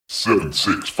7,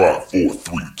 6, 5, 4,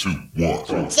 3, 2, 1. You'll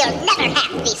never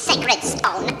have the sacred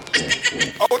stone.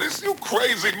 Oh, this you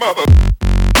crazy mother.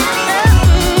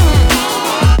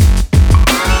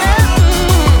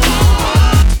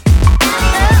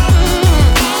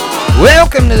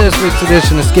 Welcome to this week's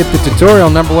edition of Skip the Tutorial,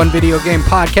 #1 video game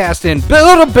podcast in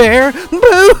Build-A-Bear.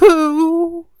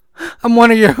 Boo! I'm one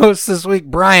of your hosts this week,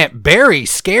 Bryant Barry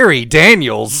Scary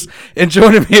Daniels, and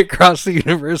joining me across the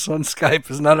universe on Skype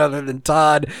is none other than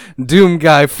Todd Doom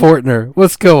Guy Fortner.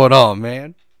 What's going on,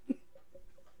 man?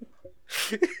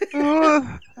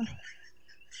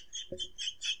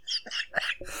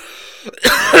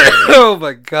 Oh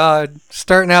my God!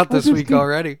 Starting out this week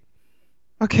already.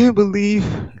 I can't believe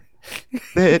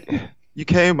that you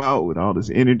came out with all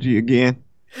this energy again,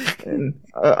 and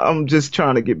I'm just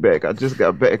trying to get back. I just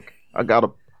got back. I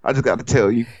just got to tell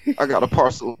you, I got a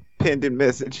parcel pending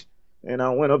message, and I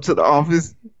went up to the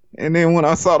office, and then when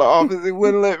I saw the office, it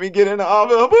wouldn't let me get in the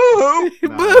office. Boo-hoo!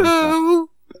 Boo!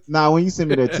 Nah, when you sent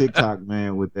me that TikTok,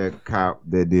 man, with that cop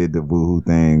that did the boohoo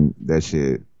thing, that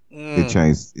shit, it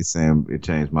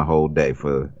changed my whole day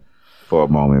for a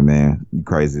moment, man. You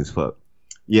crazy as fuck.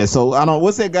 Yeah, so I don't.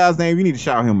 What's that guy's name? You need to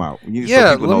shout him out. So people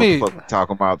know what the fuck we're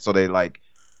talking about, so they like.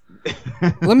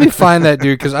 Let me find that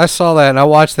dude, because I saw that and I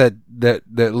watched that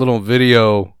little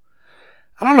video.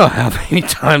 I don't know how many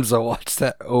times I watched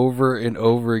that over and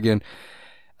over again.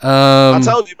 I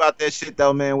told you about that shit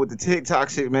though, man. With the TikTok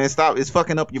shit, man. Stop! It's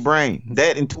fucking up your brain.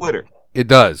 That and Twitter. It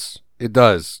does,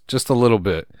 just a little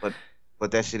bit.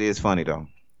 But that shit is funny though.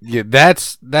 Yeah,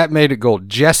 that made it gold.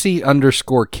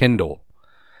 Jesse_Kindle.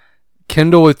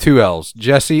 Kindle with 2 L's.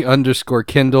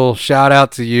 Jesse_Kindle. Shout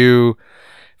out to you.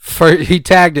 He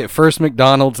tagged it. First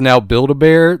McDonald's, now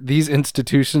Build-A-Bear. These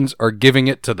institutions are giving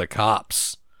it to the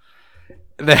cops.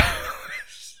 It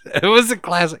was a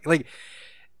classic. Like,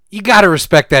 you gotta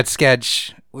respect that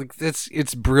sketch. Like,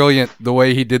 it's brilliant the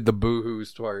way he did the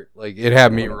boo-hoos part. Like, it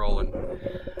had me rolling.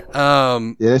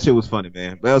 Yeah, that shit was funny,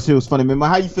 man. That shit was funny, man.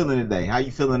 How you feeling today? How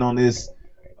you feeling on this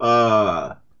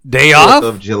day off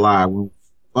of July?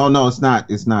 Oh no, it's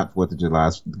not. It's not 4th of July.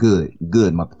 It's good,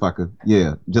 motherfucker.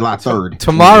 Yeah, July 3rd.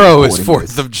 Tomorrow is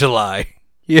 4th of July.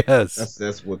 Yes,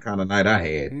 that's what kind of night I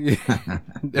had.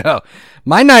 No,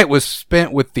 my night was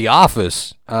spent with The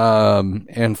Office,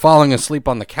 and falling asleep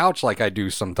on the couch like I do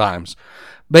sometimes.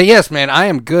 But yes, man, I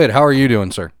am good. How are you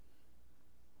doing, sir?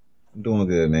 I'm doing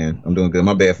good, man. I'm doing good.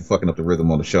 My bad for fucking up the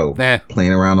rhythm on the show. Nah.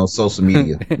 Playing around on social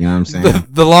media. You know what I'm saying?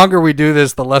 The longer we do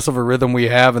this, the less of a rhythm we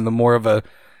have, and the more of a.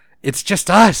 It's just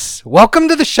us. Welcome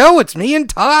to the show. It's me and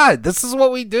Todd. This is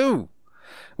what we do.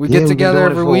 We get together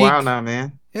every week. For a while now,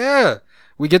 man. Yeah.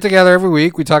 We get together every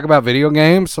week. We talk about video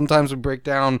games. Sometimes we break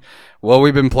down what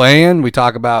we've been playing. We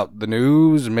talk about the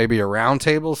news and maybe a round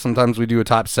table. Sometimes we do a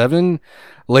top 7.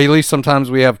 Lately,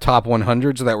 sometimes we have top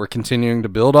 100s that we're continuing to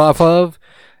build off of.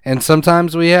 And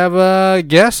sometimes we have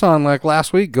guests on, like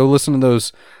last week. Go listen to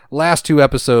those last 2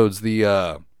 episodes.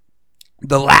 The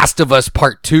Last of Us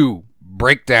Part 2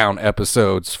 breakdown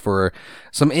episodes for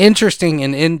some interesting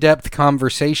and in-depth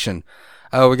conversation.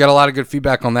 We got a lot of good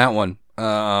feedback on that one.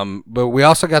 But we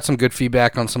also got some good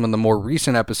feedback on some of the more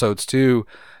recent episodes too.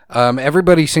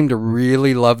 Everybody seemed to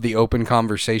really love the open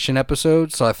conversation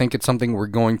episodes, so I think it's something we're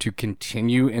going to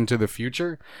continue into the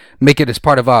future. Make it as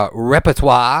part of our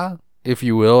repertoire, if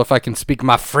you will, if I can speak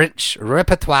my French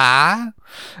repertoire.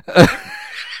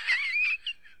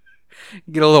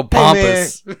 Get a little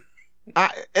pompous. Hey,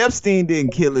 Epstein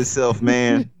didn't kill himself,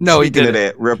 man. No, he Speaking didn't. of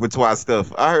that repertoire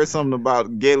stuff, I heard something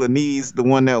about Galenese, the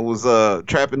one that was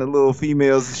trapping the little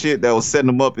females and shit, that was setting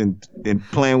them up and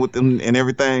playing with them and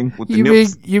everything with the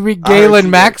nips. You read Galen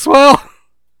Maxwell?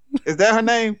 Is that her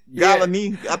name? Yeah.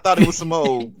 Galenese? I thought it was some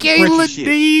old Frenchy shit.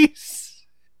 Galenese.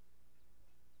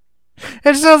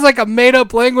 It sounds like a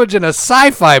made-up language in a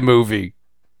sci-fi movie.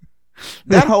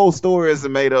 That whole story is a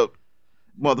made-up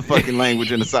motherfucking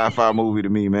language in a sci-fi movie to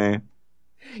me, man.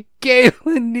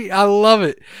 Galen, I love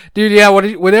it, dude. Yeah,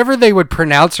 whenever they would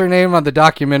pronounce her name on the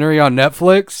documentary on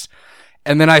Netflix,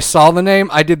 and then I saw the name,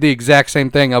 I did the exact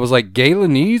same thing. I was like,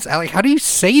 Galenese? How do you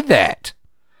say that?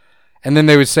 And then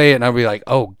they would say it, and I'd be like,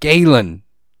 oh, Galen,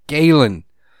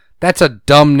 that's a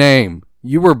dumb name.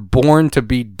 You were born to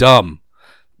be dumb.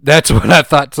 That's what I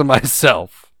thought to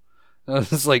myself. I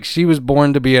was like, she was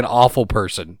born to be an awful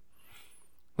person.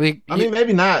 Like, I mean,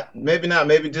 maybe not.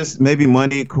 Maybe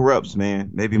money corrupts, man.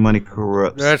 Maybe money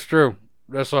corrupts. That's true.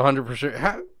 That's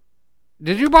 100%.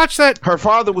 Did you watch that? Her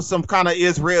father was some kind of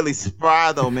Israeli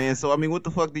spy, though, man. So, I mean, what the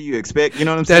fuck do you expect? You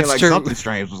know what I'm saying? That's like, true. Something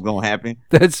strange was going to happen.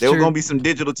 There were going to be some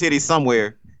digital titties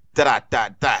somewhere. Had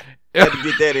to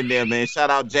get that in there, man. Shout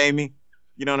out Jamie.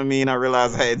 You know what I mean? I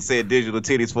realized I hadn't said digital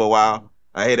titties for a while.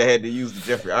 I had to use the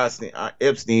Jeffrey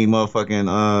Epstein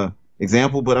motherfucking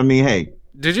example, but I mean, hey.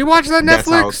 Did you watch that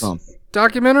Netflix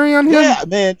documentary on him? Yeah,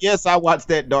 man. Yes, I watched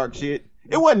that dark shit.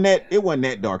 It wasn't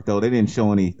that dark though. They didn't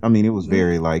show any. I mean, it was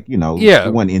very like it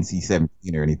wasn't NC-17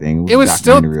 or anything. It was a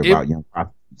still documentary about young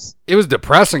prostitutes. It was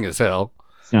depressing as hell.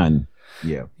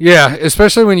 Yeah. Yeah,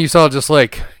 especially when you saw just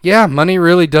like, money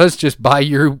really does just buy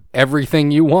you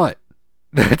everything you want.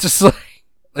 That's just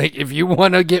like if you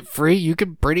want to get free, you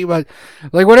can pretty much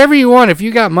like whatever you want. If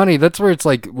you got money, that's where it's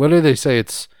like, what do they say?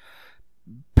 It's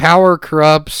power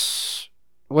corrupts.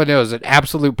 What is it?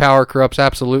 Absolute power corrupts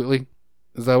absolutely.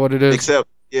 Is that what it is? Except,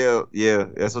 yeah,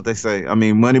 that's what they say. I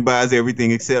mean, money buys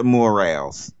everything except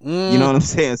morals. You know what I'm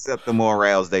saying? Except the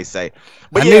morals, they say.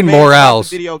 But I need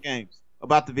morals.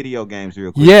 About the video games,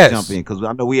 real quick. Yes. Jump in because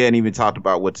I know we hadn't even talked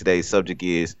about what today's subject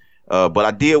is. But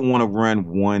I did want to run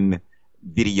one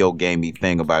video gamey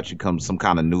thing about you, some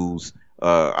kind of news.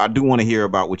 I do want to hear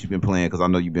about what you've been playing because I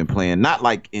know you've been playing. Not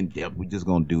like in depth. We're just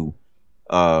gonna do.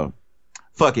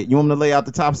 Fuck it. You want me to lay out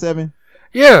the top 7?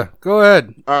 Yeah, go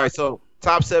ahead. All right, so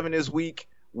top 7 this week.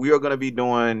 We are going to be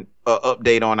doing an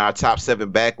update on our top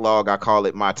 7 backlog. I call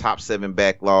it my top 7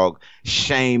 backlog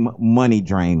shame money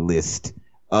drain list.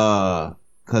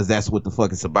 Because that's what the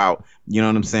fuck it's about. You know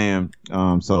what I'm saying?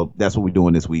 So that's what we're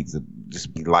doing this week. So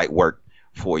just be light work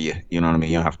for you. You know what I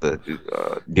mean? You don't have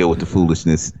to deal with the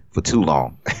foolishness for too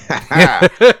long.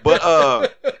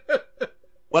 But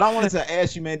what I wanted to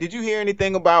ask you, man, did you hear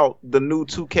anything about the new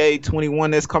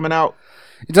 2K21 that's coming out?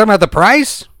 You talking about the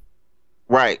price?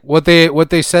 Right. What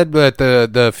they said that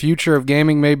the future of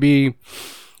gaming may be,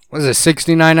 what is it,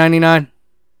 $69.99?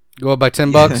 Go up by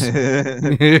 $10.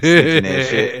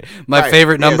 My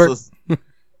favorite number.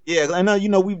 Yeah, I know. You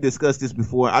know, we've discussed this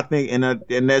before. I think,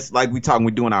 and that's like we're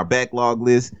doing our backlog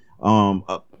list.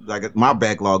 Like my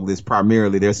backlog list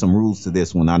primarily, there's some rules to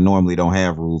this one. I normally don't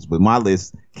have rules, but my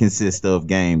list consists of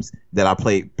games that I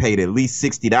paid at least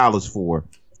 $60 for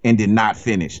and did not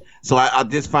finish. So I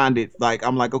just find it like,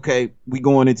 I'm like, okay, we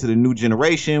going into the new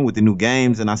generation with the new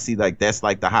games, and I see like that's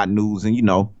like the hot news, and you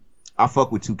know, I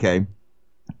fuck with 2K.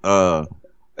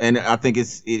 And I think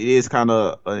it is kind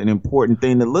of an important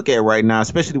thing to look at right now,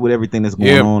 especially with everything that's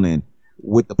going on and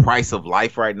with the price of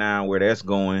life right now, where that's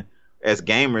going. As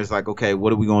gamers, like, okay,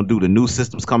 what are we gonna do? The new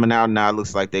system's coming out now. It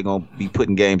looks like they're gonna be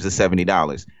putting games at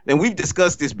 $70. And we've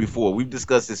discussed this before. We've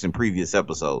discussed this in previous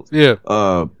episodes.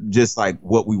 Yeah. Just like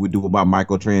what we would do about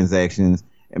microtransactions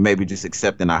and maybe just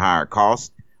accepting a higher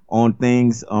cost on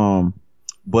things.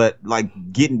 But like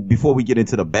before we get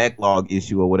into the backlog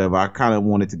issue or whatever, I kind of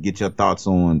wanted to get your thoughts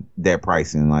on that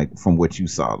pricing, like from what you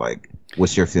saw. Like,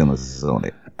 what's your feelings on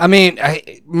it? I mean,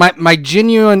 my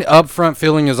genuine upfront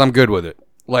feeling is I'm good with it.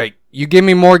 Like, you give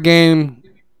me more game,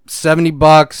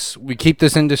 $70, we keep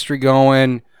this industry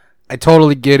going. I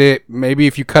totally get it. Maybe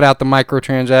if you cut out the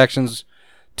microtransactions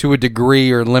to a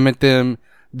degree or limit them,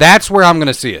 that's where I'm going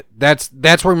to see it. That's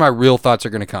where my real thoughts are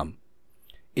going to come,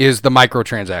 is the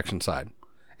microtransaction side.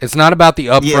 It's not about the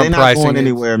upfront they're not pricing. Going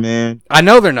anywhere, man. I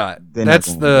know they're not.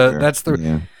 That's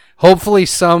the hopefully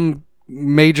some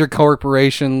major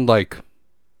corporation, like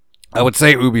I would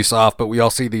say Ubisoft, but we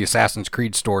all see the Assassin's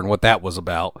Creed store and what that was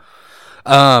about.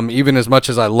 Even as much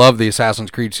as I love the Assassin's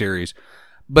Creed series,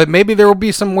 but maybe there will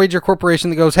be some major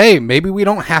corporation that goes, hey, maybe we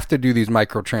don't have to do these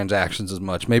microtransactions as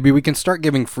much. Maybe we can start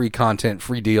giving free content,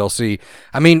 free DLC.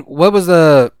 I mean, what was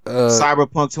the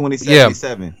Cyberpunk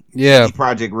 2077? Yeah.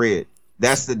 Project Red.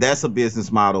 That's a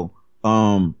business model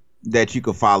that you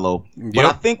could follow. Yep. But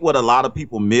I think what a lot of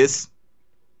people miss,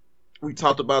 we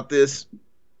talked about this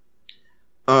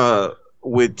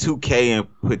with 2K in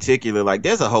particular, like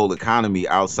there's a whole economy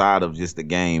outside of just the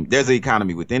game. There's an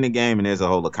economy within the game, and there's a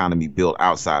whole economy built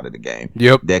outside of the game.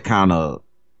 Yep. That kind of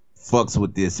fucks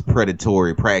with this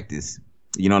predatory practice.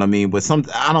 You know what I mean? But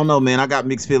I don't know, man. I got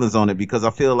mixed feelings on it because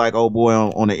I feel like, oh boy,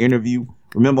 on the interview.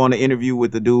 Remember on the interview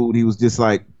with the dude, he was just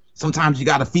like, sometimes you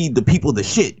got to feed the people the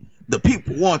shit. The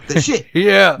people want the shit.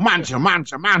 Yeah. Mancha.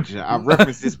 I've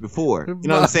referenced this before. You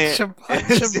know what I'm saying?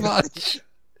 Mancha.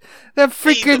 That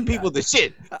freaking people the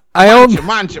shit. I own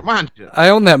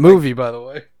that movie, by the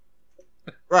way.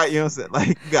 Right, you know what I'm saying?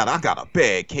 Like, I got a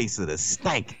bad case of the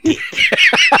stank dick.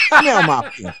 Smell my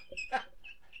feet.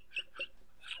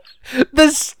 The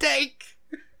steak.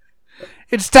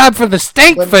 It's time for the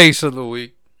stank face of the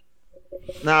week.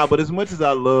 Nah, but as much as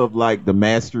I love like the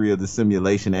mastery of the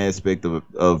simulation aspect of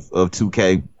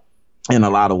 2K in a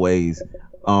lot of ways,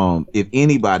 if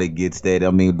anybody gets that,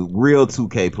 I mean, the real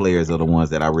 2K players are the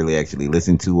ones that I really actually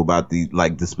listen to about the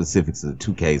specifics of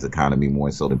 2K's economy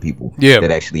more so than people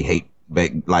that actually hate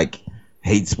like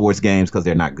hate sports games because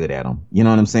they're not good at them. You know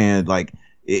what I'm saying? Like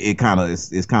it kind of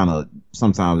it's kind of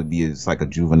sometimes it's like a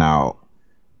juvenile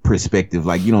perspective.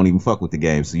 Like you don't even fuck with the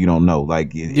game, so you don't know.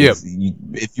 Like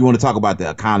if you want to talk about the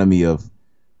economy of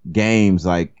games,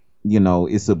 like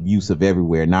it's abusive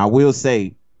everywhere. Now I will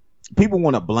say, people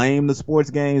want to blame the sports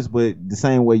games, but the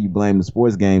same way you blame the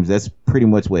sports games, that's pretty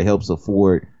much what helps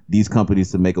afford these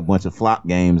companies to make a bunch of flop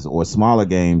games or smaller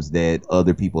games that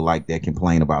other people like that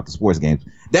complain about the sports games.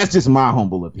 That's just my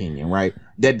humble opinion, right?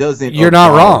 That doesn't. You're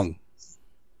not wrong.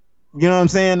 You know what I'm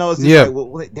saying? No, it's just like,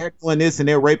 well, they're doing this and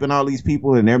they're raping all these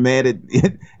people and they're mad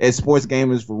at sports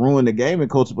gamers for ruining the gaming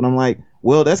culture. But I'm like,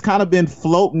 well, that's kind of been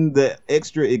floating the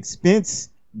extra expense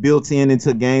built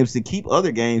into games to keep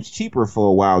other games cheaper for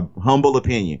a while. Humble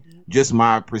opinion, just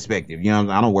my perspective.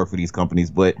 I don't work for these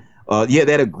companies, but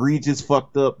that egregious,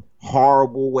 fucked up,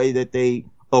 horrible way that they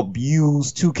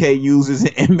abuse 2K users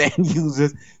and Madden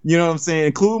users. You know what I'm saying?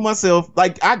 Including myself.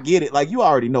 Like I get it. Like you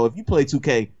already know if you play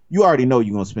 2K, you already know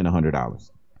you're gonna spend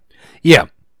 $100. Yeah,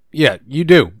 you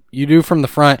do. You do from the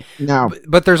front. Now,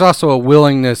 but there's also a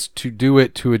willingness to do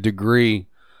it to a degree.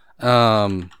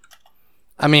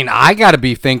 I mean, I got to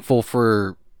be thankful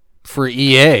for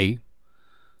EA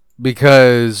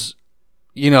because,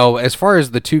 as far as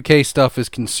the 2K stuff is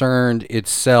concerned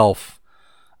itself,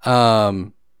 EA,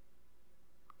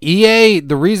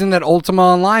 the reason that Ultima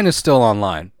Online is still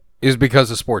online is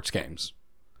because of sports games.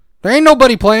 There ain't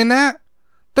nobody playing that.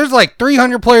 There's like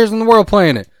 300 players in the world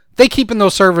playing it. They keeping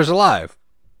those servers alive.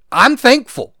 I'm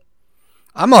thankful.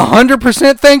 I'm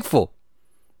 100% thankful.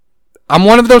 I'm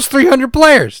one of those 300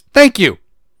 players. Thank you.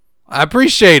 I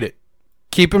appreciate it.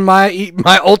 Keeping my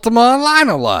Ultima Online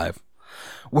alive.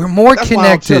 We're more connected. Why I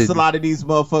don't trust a lot of these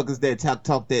motherfuckers that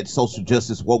talk that social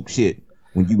justice woke shit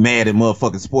when you mad at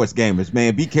motherfucking sports gamers.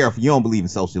 Man, be careful. You don't believe in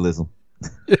socialism.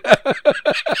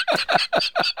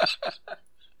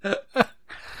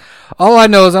 All I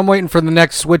know is I'm waiting for the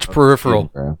next Switch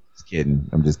peripheral. I'm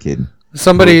just kidding.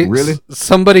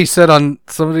 Somebody said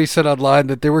online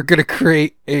that they were going to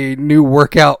create a new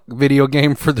workout video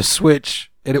game for the Switch.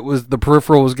 And the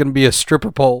peripheral was going to be a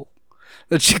stripper pole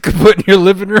that you could put in your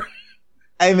living room.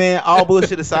 Hey man, all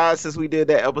bullshit aside, since we did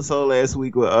that episode last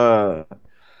week with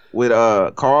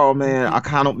Carl, man,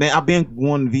 I've been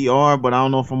wanting VR, but I don't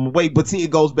know if I'm wait. But see,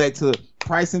 it goes back to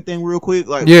pricing thing real quick.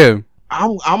 Like, yeah,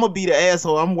 I'm gonna be the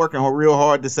asshole. I'm working real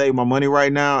hard to save my money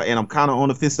right now, and I'm kind of on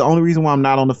the fence. The only reason why I'm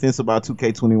not on the fence about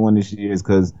 2K21 this year is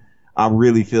because I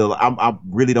really feel I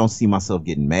really don't see myself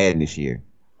getting mad this year.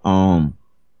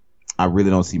 I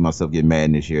really don't see myself getting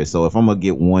mad this year. So if I'm gonna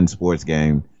get one sports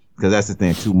game, because that's the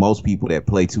thing too, most people that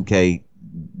play 2K,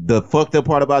 the fucked up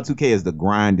part about 2K is the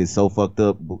grind is so fucked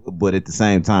up, but at the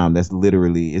same time, it's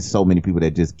so many people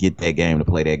that just get that game to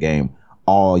play that game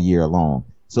all year long.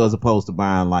 So as opposed to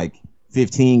buying like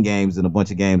 15 games and a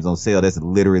bunch of games on sale, that's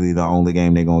literally the only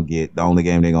game they're gonna get, the only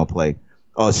game they're gonna play.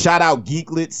 Shout out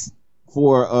Geeklets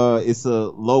for it's a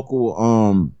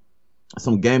local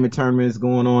some gaming tournaments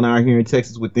going on out here in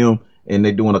Texas with them. And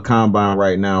they're doing a combine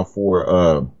right now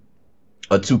for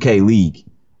a 2K league. You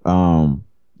know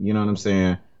what I'm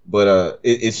saying? But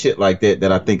it's shit like that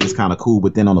I think is kind of cool.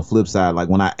 But then on the flip side, like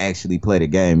when I actually play the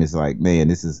game, it's like,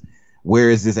 man, where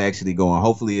is this actually going?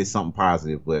 Hopefully it's something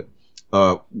positive. But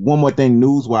one more thing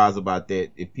news-wise about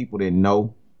that, if people didn't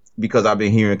know, because I've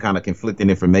been hearing kind of conflicting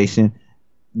information,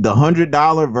 the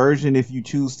 $100 version, if you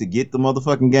choose to get the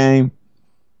motherfucking game,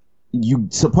 you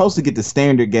supposed to get the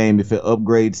standard game if it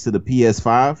upgrades to the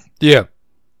PS5. Yeah.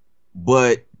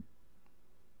 But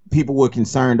people were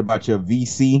concerned about your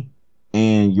VC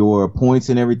and your points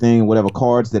and everything, whatever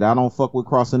cards that I don't fuck with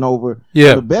crossing over.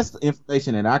 Yeah. So the best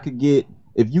information that I could get,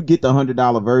 if you get the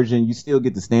 $100 version, you still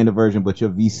get the standard version, but your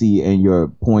VC and your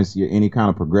points, any kind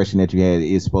of progression that you had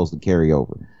is supposed to carry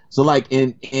over. So like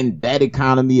in that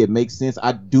economy, it makes sense.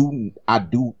 I do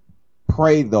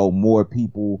pray though more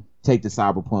people take the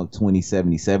Cyberpunk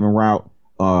 2077 route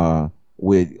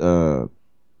with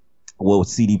what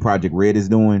CD Projekt Red is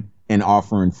doing and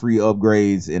offering free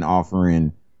upgrades and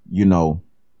offering,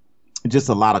 just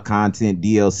a lot of content,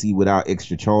 DLC without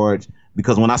extra charge.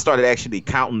 Because when I started actually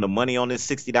counting the money on this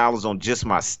 $60 on just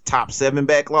my top 7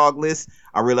 backlog list,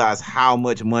 I realized how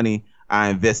much money I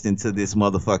invest into this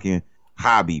motherfucking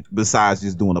hobby. Besides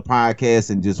just doing a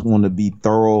podcast and just want to be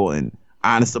thorough and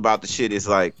honest about the shit, it's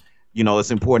like,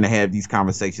 it's important to have these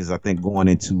conversations, I think, going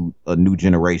into a new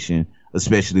generation,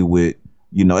 especially with,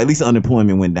 at least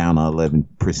unemployment went down to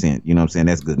 11%. You know what I'm saying?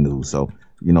 That's good news. So,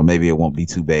 maybe it won't be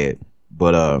too bad.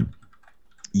 But,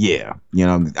 yeah,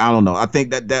 I don't know. I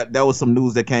think that was some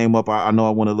news that came up. I know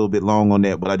I went a little bit long on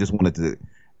that, but I just wanted to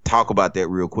talk about that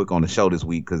real quick on the show this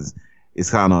week because it's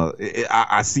kind of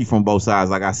I see from both sides.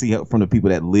 Like I see from the people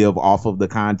that live off of the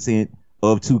content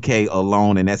of 2K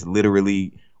alone, and that's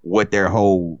literally what their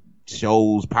whole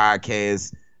shows,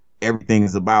 podcasts, everything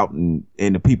is about, and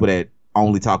the people that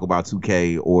only talk about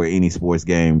 2K or any sports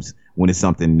games when it's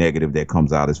something negative that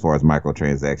comes out as far as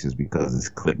microtransactions because it's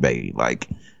clickbait. Like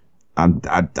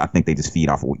I think they just feed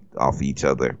off each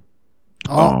other.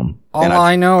 All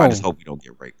I know, I just hope we don't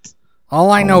get raped.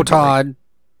 All I know, Todd,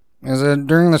 is that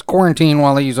during this quarantine,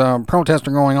 while these protests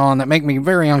are going on that make me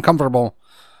very uncomfortable,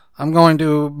 I'm going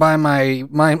to buy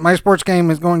my sports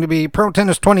game is going to be Pro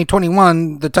Tennis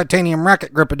 2021, the Titanium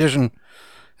Racket Grip Edition.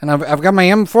 And I've got my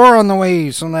M4 on the way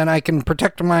so that I can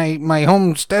protect my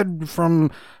homestead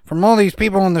from all these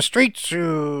people in the streets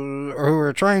who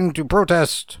are trying to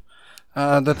protest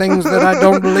the things that I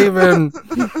don't believe in.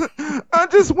 I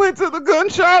just went to the gun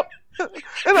shop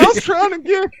and I was trying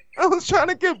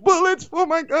to get bullets for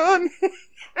my gun. And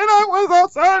I was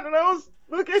outside and I was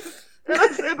looking and I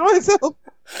said to myself,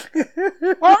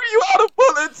 why are you out of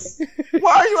bullets?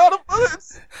 Why are you out of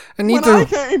bullets?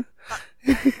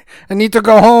 I need to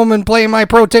go home and play my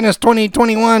Pro Tennis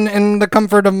 2021 in the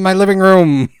comfort of my living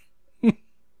room.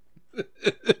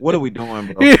 What are we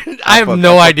doing, bro? I have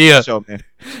no idea. Show, man.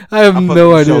 I have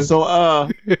no idea. So,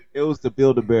 it was the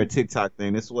Build-A-Bear TikTok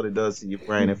thing. This is what it does to your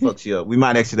brain. It fucks you up. We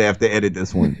might actually have to edit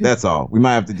this one. That's all. We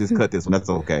might have to just cut this one. That's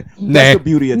okay. That's the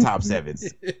beauty of top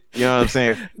sevens. You know what I'm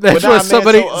saying? That's what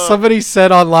somebody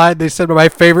said online. They said my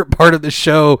favorite part of the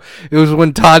show, it was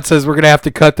when Todd says we're going to have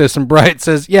to cut this and Brian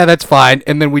says, yeah, that's fine.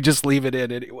 And then we just leave it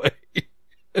in anyway.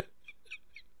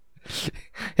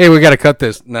 Hey, we got to cut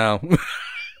this. No.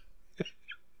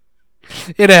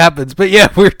 It happens, but yeah,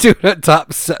 we're doing a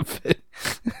top 7.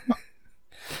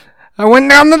 I went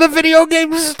down to the video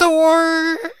game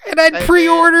store and I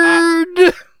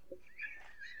pre-ordered.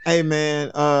 Hey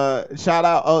man, shout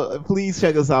out! Please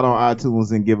check us out on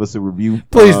iTunes and give us a review.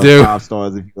 Please do 5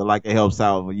 stars if you feel like it helps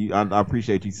out. I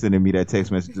appreciate you sending me that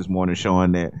text message this morning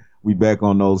showing that we back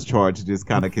on those charts just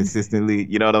kind of consistently.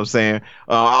 You know what I'm saying?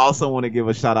 I also want to give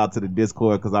a shout out to the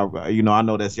Discord because I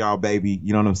know that's y'all baby.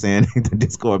 You know what I'm saying? The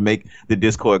Discord, make the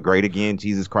Discord great again.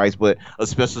 Jesus Christ! But a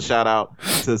special shout out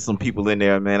to some people in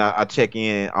there, man. I check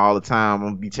in all the time. I'm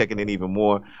gonna be checking in even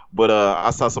more. But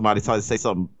I saw somebody try to say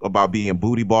something about being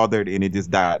booty bothered, and it just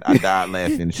died. I died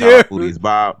laughing. Shout out Booty is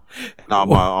Bob. And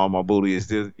all my booty is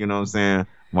just, you know what I'm saying?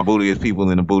 My booty is people,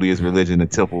 and the booty is religion and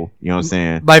temple. You know what I'm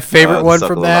saying? My favorite one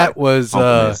from that was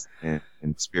and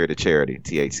spirit of charity,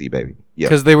 THC baby. Yeah,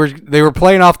 because they were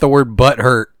playing off the word butt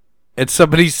hurt, and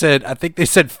somebody said, I think they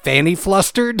said fanny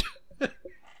flustered.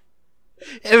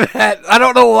 And I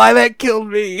don't know why that killed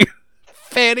me.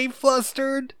 Fanny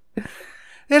flustered.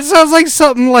 It sounds like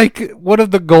something like one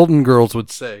of the Golden Girls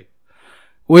would say,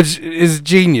 which is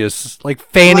genius. Like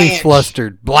fanny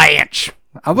flustered. Blanche.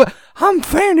 I'm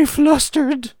fanny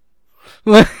flustered.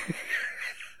 I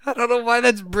don't know why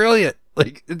that's brilliant.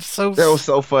 Like it's so. That was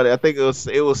so funny. I think it was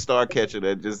Starcatcher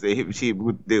that just it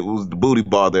was the booty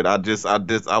bothered. I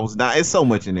was not. It's so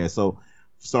much in there. So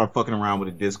start fucking around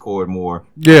with the Discord more.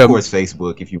 Yeah. Of course,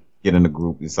 Facebook. If you get in the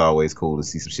group, it's always cool to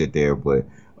see some shit there. But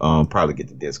probably get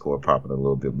the Discord popping a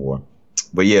little bit more.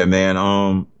 But yeah, man.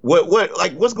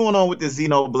 What's going on with this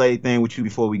Xenoblade thing with you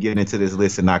before we get into this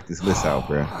list and knock this list out,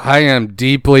 bro? I am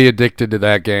deeply addicted to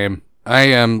that game. I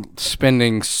am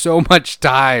spending so much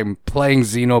time playing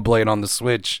Xenoblade on the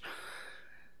Switch.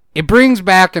 It brings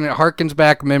back and it harkens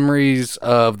back memories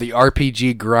of the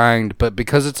RPG grind, but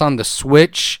because it's on the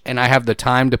Switch and I have the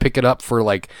time to pick it up for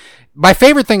like my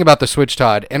favorite thing about the Switch,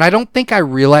 Todd, and I don't think I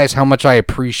realize how much I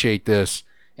appreciate this.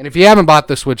 And if you haven't bought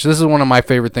the Switch, this is one of my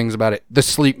favorite things about it, the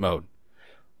sleep mode.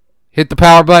 Hit the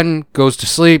power button, goes to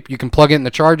sleep, you can plug it in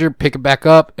the charger, pick it back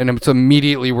up, and it's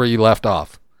immediately where you left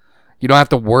off. You don't have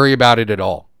to worry about it at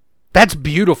all. That's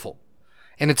beautiful.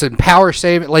 And it's in power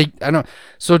saving,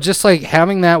 so just like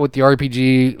having that with the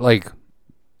RPG, like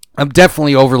I'm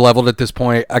definitely over leveled at this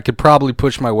point. I could probably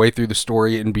push my way through the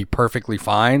story and be perfectly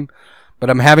fine,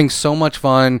 but I'm having so much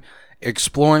fun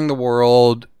exploring the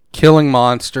world, killing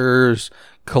monsters,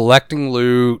 collecting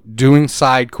loot, doing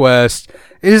side quests.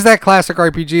 It is that classic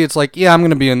RPG. It's like, yeah, I'm going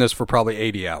to be in this for probably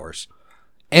 80 hours.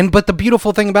 But the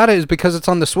beautiful thing about it is because it's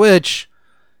on the Switch,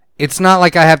 it's not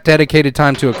like I have dedicated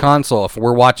time to a console. If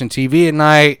we're watching TV at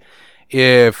night,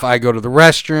 if I go to the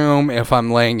restroom, if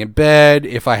I'm laying in bed,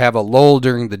 if I have a lull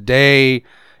during the day,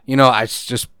 I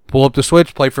just pull up the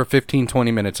Switch, play for 15,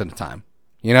 20 minutes at a time.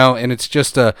 And it's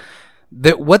just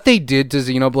what they did to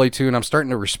Xenoblade 2, and I'm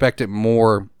starting to respect it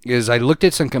more, is I looked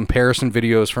at some comparison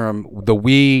videos from the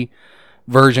Wii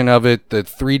version of it, the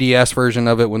 3DS version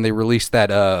of it, when they released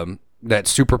that that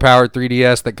superpowered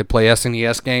 3DS that could play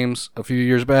SNES games a few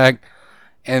years back.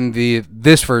 And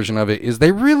this version of it is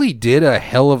they really did a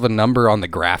hell of a number on the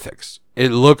graphics. It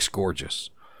looks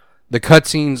gorgeous. The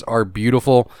cutscenes are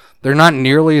beautiful. They're not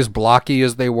nearly as blocky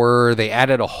as they were. They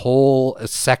added a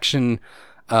section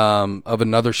of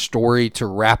another story to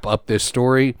wrap up this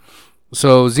story.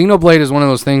 So Xenoblade is one of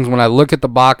those things, when I look at the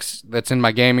box that's in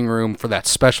my gaming room for that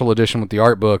special edition with the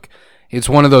art book, it's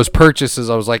one of those purchases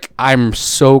I was like, I'm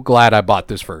so glad I bought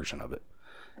this version of it.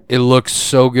 It looks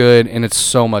so good, and it's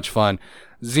so much fun.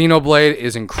 Xenoblade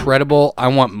is incredible. I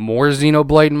want more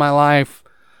Xenoblade in my life.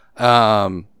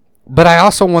 But I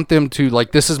also want them to,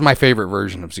 like, this is my favorite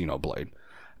version of Xenoblade.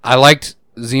 I liked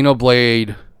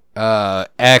Xenoblade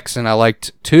X and I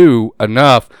liked 2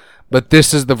 enough, but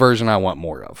this is the version I want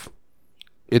more of.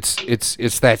 It's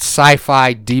that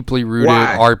sci-fi, deeply rooted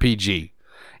RPG.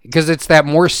 Because it's that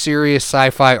more serious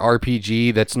sci-fi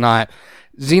RPG that's not...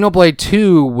 Xenoblade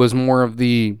 2 was more of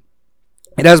the...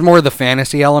 It has more of the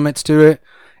fantasy elements to it,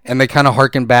 and they kind of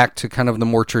harken back to kind of the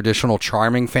more traditional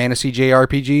charming fantasy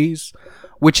JRPGs,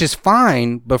 which is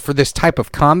fine, but for this type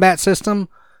of combat system,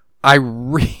 I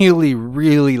really,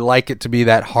 really like it to be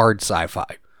that hard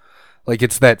sci-fi. Like,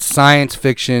 it's that science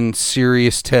fiction,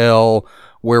 serious tale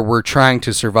where we're trying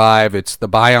to survive. It's the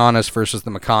Bionis versus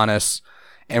the Mechonis,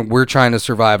 and we're trying to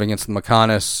survive against the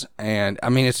Mechonis, and, I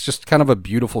mean, it's just kind of a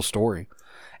beautiful story.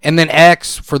 And then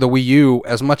X for the Wii U,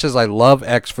 as much as I love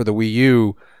X for the Wii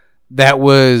U, that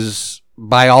was,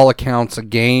 by all accounts, a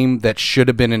game that should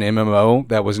have been an MMO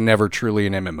that was never truly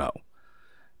an MMO.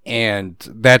 And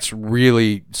that's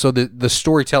really... So the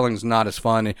storytelling's not as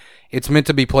fun. It's meant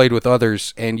to be played with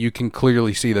others, and you can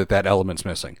clearly see that element's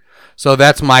missing. So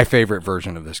that's my favorite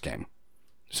version of this game.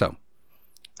 So...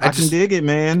 I can dig it,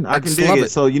 man. I can dig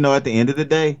it. So, at the end of the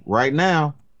day, right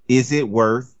now, is it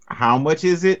worth... How much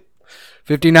is it?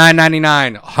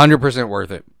 $59.99, 100%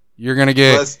 worth it. You're gonna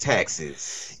get plus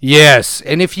taxes. Yes,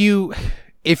 and if you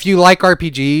like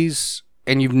RPGs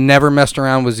and you've never messed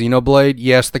around with Xenoblade,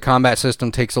 yes, the combat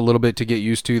system takes a little bit to get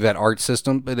used to, that art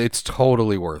system, but it's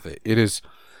totally worth it. It is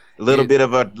a little bit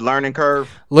of a learning curve.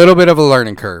 Little bit of a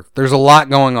learning curve. There's a lot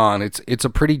going on. It's a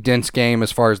pretty dense game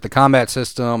as far as the combat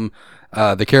system,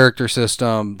 the character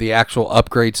system, the actual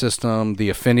upgrade system, the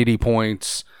affinity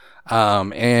points.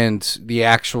 And the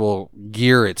actual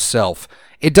gear itself.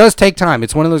 It does take time.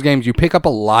 It's one of those games you pick up a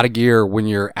lot of gear when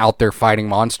you're out there fighting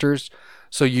monsters.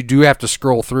 So you do have to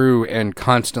scroll through and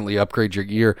constantly upgrade your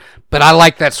gear. But I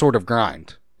like that sort of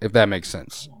grind, if that makes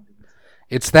sense.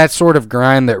 It's that sort of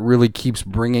grind that really keeps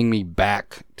bringing me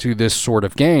back to this sort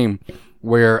of game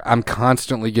where I'm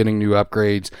constantly getting new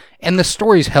upgrades. And the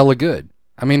story's hella good.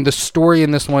 I mean, the story in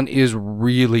this one is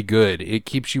really good. It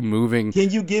keeps you moving.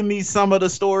 Can you give me some of the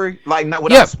story, like not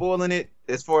without spoiling it,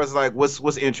 as far as like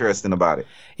what's interesting about it?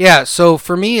 Yeah. So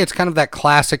for me, it's kind of that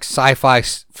classic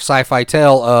sci-fi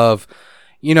tale of,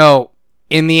 in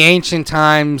the ancient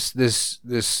times, this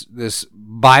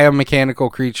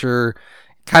biomechanical creature,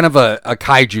 kind of a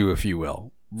kaiju, if you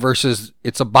will. Versus,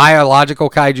 it's a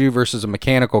biological kaiju versus a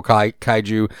mechanical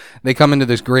kaiju. They come into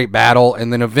this great battle,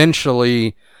 and then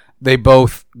eventually they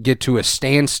both get to a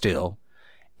standstill,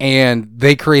 and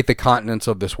they create the continents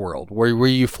of this world. Where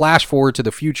you flash forward to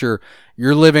the future,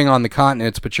 you're living on the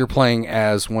continents, but you're playing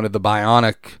as one of the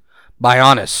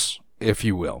Bionis, if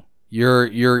you will. You're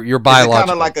biological. Is it kind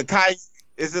of like a kaiju?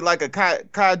 Is it like a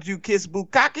kaiju kiss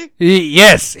bukkake?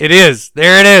 Yes, it is.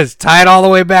 There it is. Tie it all the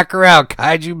way back around.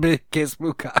 Kaiju kiss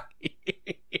bukkake.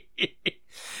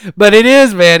 But it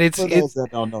is, man. It's that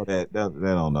don't know that. They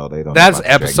don't know. They don't. That's know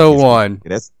episode 1.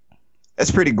 That's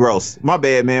pretty gross. My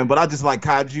bad, man. But I just like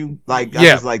kaiju. I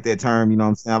just like that term. You know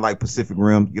what I'm saying? I like Pacific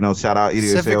Rim. Shout out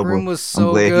Idris Elba. Pacific Rim was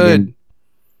so good.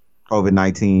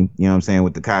 COVID-19. You know what I'm saying?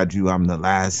 With the kaiju, I'm the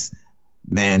last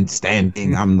man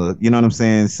standing. I'm the. You know what I'm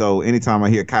saying? So anytime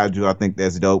I hear kaiju, I think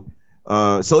that's dope.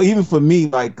 So even for me,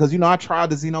 because I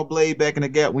tried the Xenoblade back in the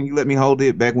gap when you let me hold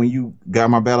it. Back when you got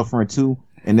my Battlefront 2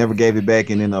 and never gave it back,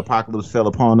 and then the apocalypse fell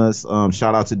upon us.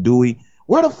 Shout out to Dewey.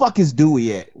 Where the fuck is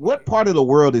Dewey at? What part of the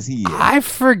world is he at? I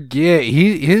forget.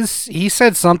 He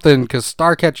said something, because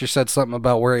Starcatcher said something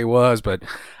about where he was, but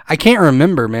I can't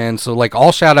remember, man. So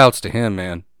all shout outs to him,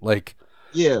 man.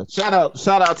 Yeah, shout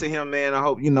out to him, man. I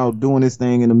hope doing this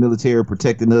thing in the military,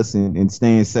 protecting us and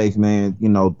staying safe, man.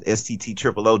 STT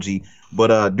triple OG.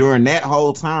 But during that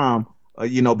whole time,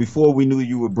 before we knew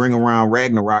you would bring around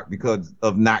Ragnarok because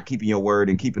of not keeping your word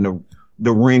and keeping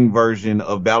the ring version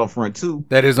of Battlefront 2.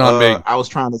 That is on me. I was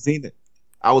trying to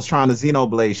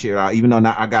Xenoblade shit out, even though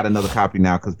I got another copy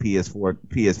now because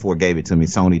PS4 gave it to me.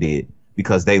 Sony did,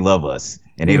 because they love us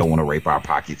and they don't want to rape our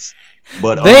pockets.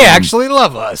 But they actually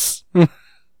love us.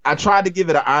 I tried to give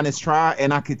it an honest try,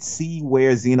 and I could see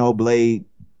where Xenoblade,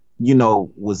 you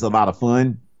know, was a lot of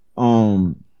fun.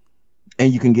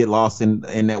 And you can get lost in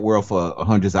that world for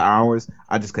hundreds of hours.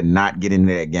 I just could not get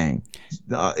into that game.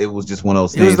 It was just one of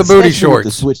those things. It was the booty shorts.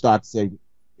 The Switch Doctor said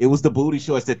it was the booty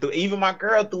shorts that even my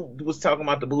girl was talking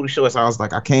about the booty shorts. I was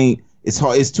like, I can't. It's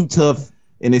hard. It's too tough.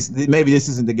 And maybe this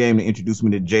isn't the game to introduce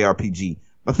me to JRPG.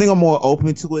 I think I'm more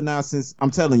open to it now since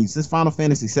I'm telling you, since Final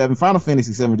Fantasy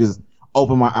VII just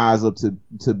opened my eyes up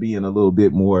to being a little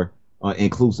bit more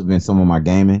inclusive in some of my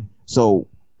gaming. So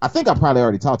I think I probably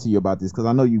already talked to you about this because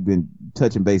I know you've been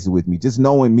touching bases with me. Just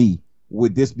knowing me,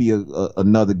 would this be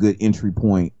another good entry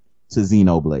point to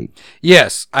Xenoblade?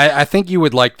 Yes, I think you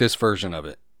would like this version of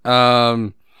it.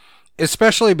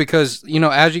 Especially because, you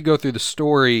know, as you go through the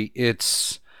story,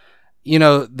 it's, you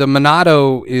know, the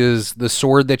Monado is the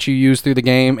sword that you use through the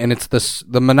game, and it's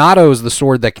the Monado is the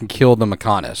sword that can kill the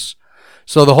Mechonis.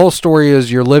 So the whole story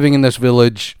is you're living in this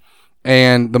village,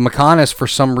 and the Mechonis, for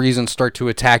some reason, start to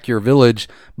attack your village,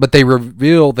 but they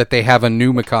reveal that they have a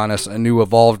new Mechonis, a new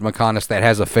evolved Mechonis that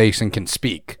has a face and can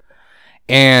speak.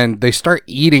 And they start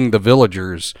eating the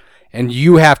villagers, and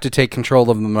you have to take control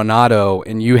of the Monado,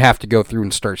 and you have to go through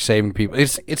and start saving people.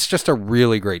 It's just a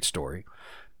really great story.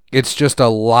 It's just a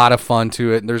lot of fun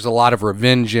to it, and there's a lot of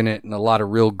revenge in it, and a lot of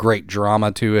real great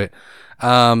drama to it.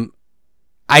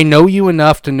 I know you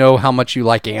enough to know how much you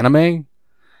like anime,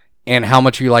 and how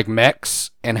much you like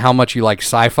mechs, and how much you like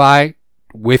sci-fi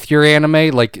with your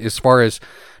anime, like as far as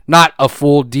not a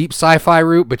full deep sci-fi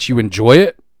route, but you enjoy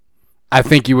it. I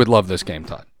think you would love this game,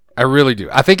 Todd. I really do.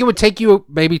 I think it would take you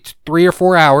maybe 3 or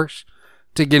 4 hours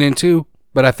to get into,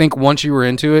 but I think once you were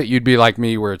into it, you'd be like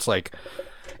me, where it's like,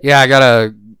 yeah,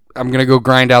 I'm gonna go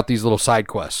grind out these little side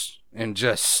quests and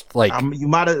just like. You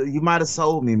might have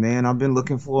sold me, man. I've been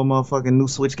looking for a motherfucking new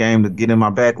Switch game to get in my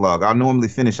backlog. I normally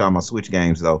finish all my Switch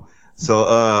games though.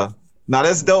 So now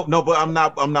that's dope. No, but I'm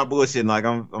not bullshitting. Like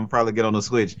I'm probably get on the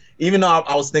Switch. Even though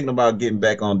I was thinking about getting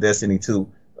back on Destiny 2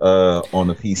 on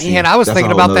the PC. Man, I was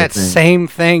thinking about that same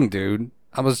thing, dude.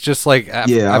 I was just like,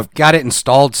 I've got it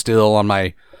installed still on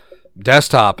my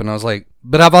desktop, and I was like,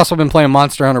 but I've also been playing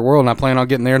Monster Hunter World, and I plan on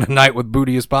getting there tonight with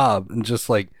Booty as Bob, and just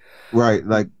like, right,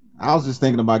 like I was just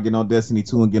thinking about getting on Destiny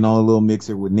 2 and getting on a little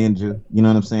mixer with Ninja. You know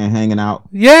what I'm saying? Hanging out.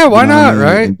 Yeah, why not?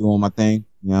 Right? And doing my thing.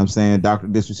 You know what I'm saying? Dr.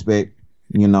 Disrespect.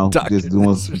 You know, just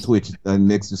doing some Twitch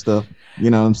mixer stuff.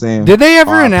 You know what I'm saying? Did they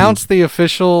ever announce the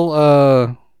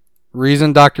official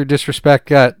reason Dr. Disrespect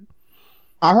got?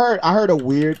 I heard a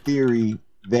weird theory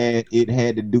that it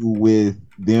had to do with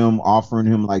them offering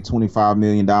him like $25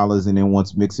 million, and then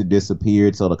once Mixer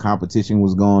disappeared, so the competition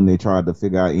was gone, they tried to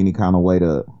figure out any kind of way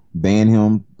to ban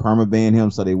him, perma-ban him,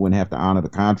 so they wouldn't have to honor the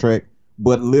contract.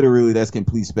 But literally, that's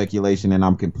complete speculation, and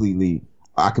I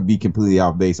could be completely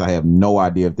off base. I have no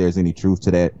idea if there's any truth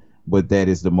to that, but that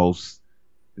is the most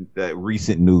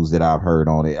recent news that I've heard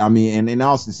on it. I mean, and in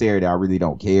all sincerity, I really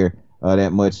don't care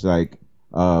that much. Like,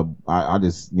 I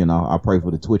just, you know, I pray for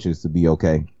the Twitchers to be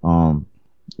okay.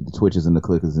 The Twitchers and the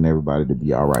Clickers and everybody to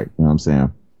be all right. You know what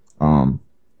I'm saying?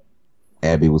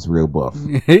 Abby was real buff.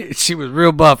 She was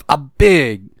real buff. I'm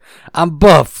big. I'm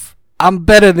buff. I'm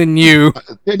better than you.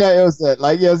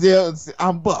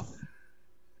 I'm buff.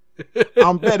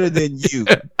 I'm better than you.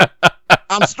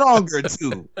 I'm stronger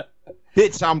too.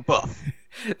 Bitch, I'm buff.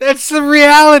 That's the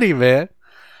reality, man.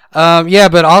 Yeah,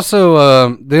 but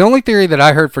also the only theory that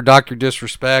I heard for Dr.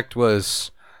 Disrespect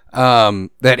was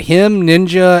that him,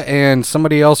 Ninja, and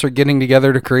somebody else are getting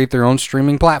together to create their own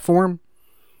streaming platform.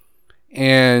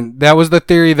 And that was the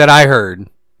theory that I heard.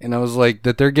 And I was like,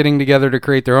 that they're getting together to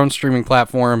create their own streaming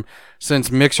platform since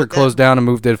Mixer closed down and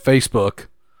moved to Facebook.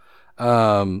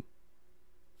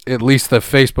 At least the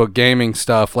Facebook gaming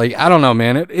stuff. Like, I don't know,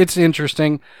 man. It's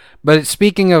interesting. But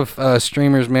speaking of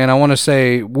streamers, man,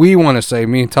 we want to say,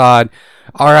 me and Todd,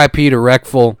 RIP to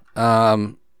Wreckful.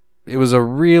 It was a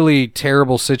really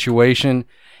terrible situation.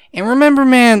 And remember,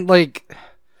 man, like,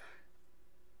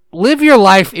 live your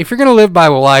life. If you're going to live by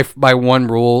one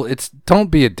rule, it's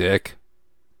don't be a dick.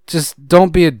 Just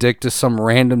don't be a dick to some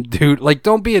random dude. Like,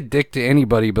 don't be a dick to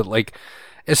anybody, but, like,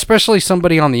 especially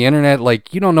somebody on the internet.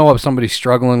 Like, you don't know what somebody's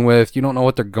struggling with. You don't know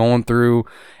what they're going through.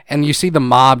 And you see the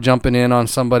mob jumping in on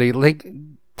somebody. Like,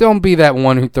 don't be that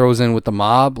one who throws in with the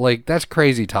mob. Like, that's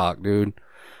crazy talk, dude.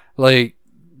 Like,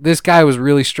 this guy was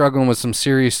really struggling with some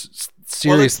serious thoughts.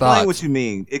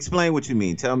 Explain what you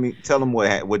mean. Tell them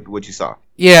what you saw.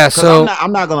 Yeah, so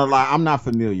I'm not gonna lie. I'm not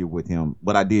familiar with him,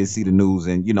 but I did see the news,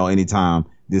 and you know, anytime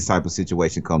this type of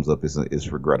situation comes up, it's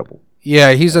regrettable.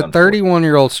 Yeah, he's a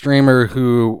 31-year-old streamer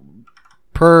who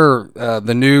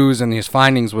the news and his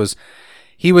findings was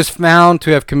he was found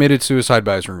to have committed suicide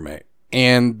by his roommate.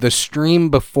 And the stream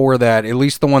before that, at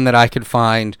least the one that I could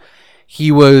find,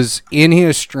 he was in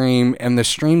his stream and the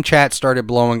stream chat started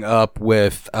blowing up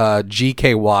with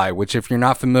GKY, which if you're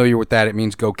not familiar with that, it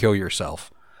means go kill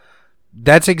yourself.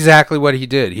 That's exactly what he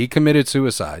did. He committed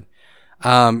suicide.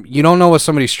 You don't know what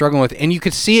somebody's struggling with, and you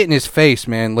could see it in his face,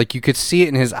 man. Like, you could see it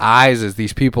in his eyes as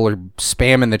these people are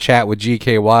spamming the chat with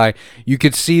GKY. You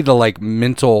could see the, like,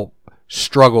 mental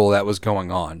struggle that was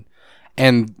going on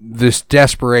and this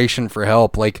desperation for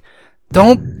help. Like,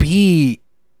 don't be,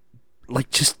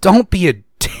 like, just don't be a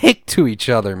dick to each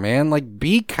other, man. Like,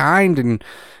 be kind and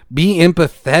be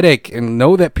empathetic and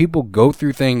know that people go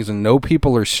through things and know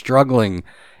people are struggling.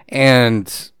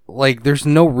 And like, there's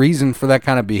no reason for that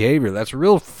kind of behavior. That's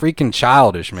real freaking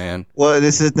childish, man. Well,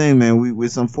 this is the thing, man.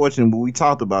 It's unfortunate, but we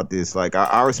talked about this. Like,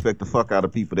 I respect the fuck out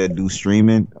of people that do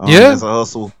streaming as a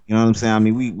hustle. You know what I'm saying? I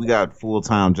mean, we got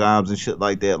full-time jobs and shit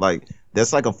like that. Like,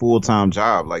 that's like a full-time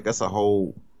job. Like, that's a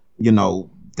whole,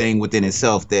 thing within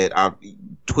itself that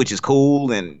Twitch is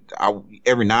cool, and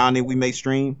every now and then we may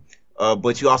stream.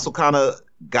 But you also kind of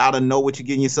gotta know what you're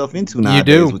getting yourself into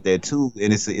nowadays with that too,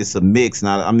 and it's a mix.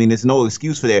 Now, I mean, there's no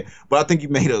excuse for that, but I think you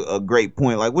made a great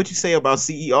point. Like, what you say about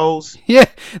CEOs? Yeah,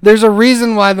 there's a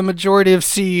reason why the majority of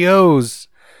CEOs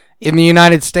in the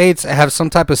United States have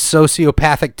some type of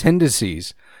sociopathic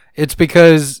tendencies. It's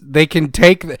because they can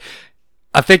take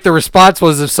I think the response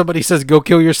was, if somebody says "go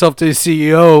kill yourself" to the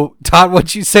CEO, Todd,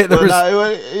 what'd you say? Because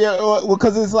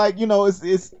it's like,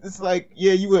 it's like,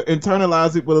 yeah, you would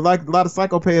internalize it, but like a lot of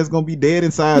psychopaths gonna be dead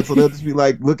inside, so they'll just be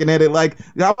like looking at it like,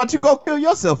 how about you go kill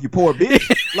yourself, you poor bitch?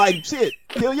 Like, shit,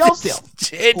 kill yourself,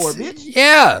 poor bitch.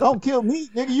 Yeah, don't kill me,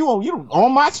 nigga. You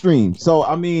on my stream. So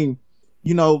I mean,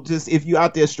 just if you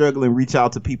out there struggling, reach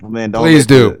out to people, man. Don't please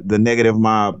do. The negative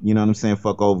mob, you know what I'm saying,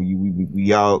 fuck over you.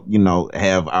 We all,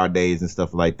 have our days and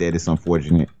stuff like that. It's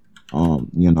unfortunate,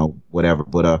 whatever.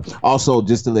 But also,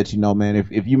 just to let you know, man,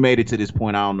 if you made it to this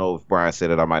point, I don't know if Brian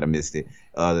said it, I might have missed it.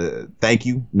 Thank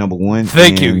you, number one.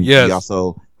 Thank you. Yes.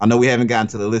 Also, I know we haven't gotten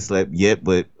to the list yet,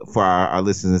 but for our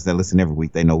listeners that listen every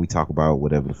week, they know we talk about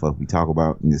whatever the fuck we talk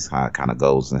about, and this is how it kind of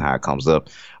goes and how it comes up.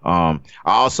 I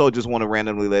also just want to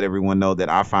randomly let everyone know that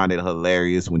I find it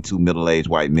hilarious when two middle-aged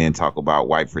white men talk about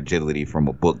white fragility from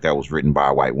a book that was written by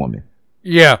a white woman.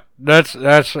 Yeah, that's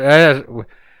I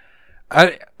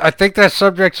think that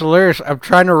subject's hilarious. I'm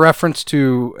trying to reference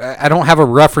to, I don't have a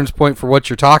reference point for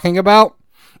what you're talking about,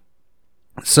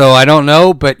 so I don't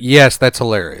know, but yes, that's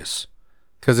hilarious.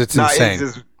 Because it's insane.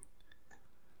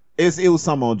 It was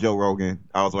something on Joe Rogan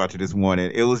I was watching this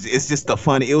morning. It's just the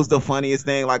funniest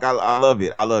thing. Like, I love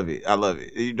it. Every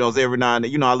now and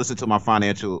then, I listen to my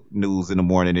financial news in the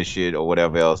morning and shit or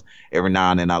whatever else. Every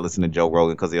now and then I listen to Joe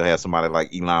Rogan because he'll have somebody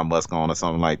like Elon Musk on or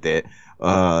something like that.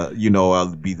 I'll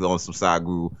be on some side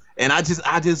group. And I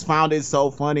just found it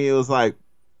so funny. It was like,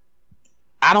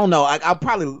 I don't know. I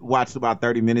probably watched about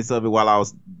 30 minutes of it while I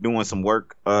was doing some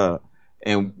work.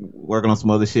 And working on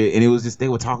some other shit, and it was just, they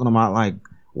were talking about like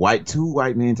two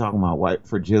white men talking about white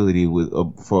fragility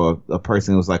for a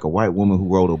person who was like a white woman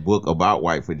who wrote a book about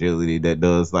white fragility that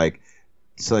does like,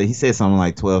 so he said something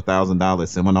like $12,000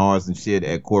 seminars and shit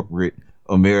at corporate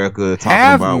America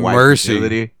talking about white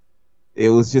fragility.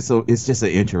 It's just an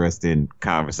interesting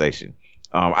conversation.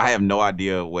 I have no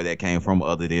idea where that came from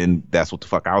other than that's what the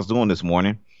fuck I was doing this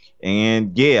morning,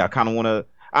 and yeah, I kind of want to.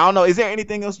 I don't know. Is there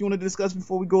anything else you want to discuss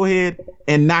before we go ahead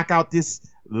and knock out this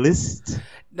list?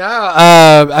 No,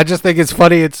 I just think it's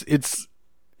funny. It's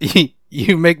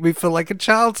you make me feel like a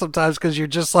child sometimes because you're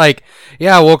just like,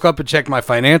 yeah, I woke up and checked my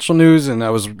financial news and I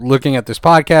was looking at this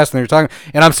podcast and they're talking,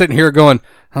 and I'm sitting here going,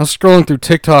 I was scrolling through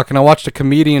TikTok and I watched a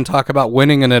comedian talk about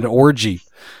winning in an orgy.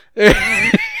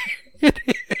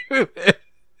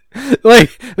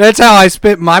 Like, that's how I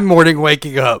spent my morning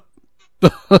waking up.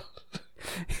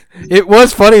 It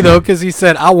was funny, though, because he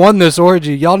said, I won this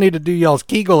orgy. Y'all need to do y'all's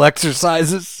Kegel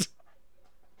exercises.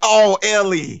 Oh,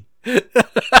 Ellie.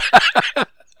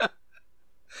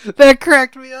 That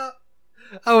cracked me up.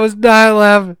 I was dying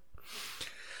laughing.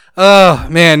 Oh,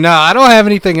 man, no, I don't have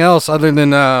anything else other than,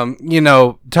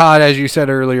 Todd, as you said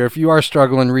earlier, if you are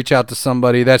struggling, reach out to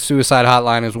somebody. That suicide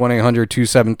hotline is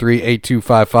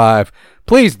 1-800-273-8255.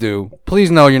 Please do.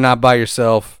 Please know you're not by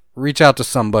yourself. Reach out to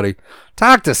somebody.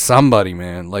 Talk to somebody,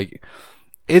 man. Like,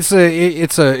 it's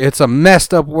a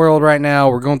messed up world right now.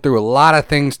 We're going through a lot of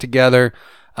things together.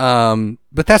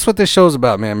 But that's what this show's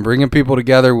about, man. Bringing people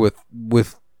together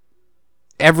with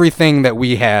everything that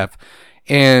we have.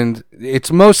 And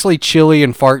it's mostly chili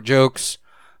and fart jokes,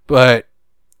 but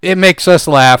it makes us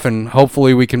laugh, and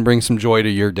hopefully we can bring some joy to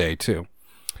your day too.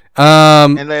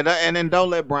 And then don't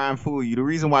let Brian fool you. The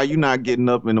reason why you're not getting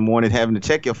up in the morning having to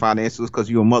check your financials is because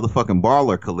you're a motherfucking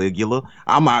baller, Caligula.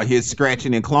 I'm out here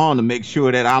scratching and clawing to make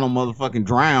sure that I don't motherfucking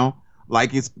drown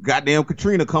like it's goddamn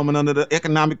Katrina coming under the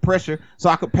economic pressure so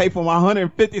I could pay for my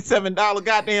 $157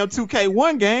 goddamn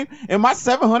 2K1 game and my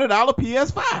 $700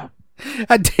 PS5.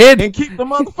 I did. And keep the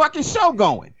motherfucking show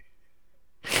going.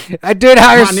 I did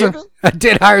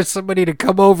hire somebody to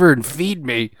come over and feed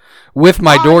me with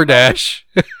my DoorDash.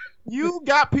 You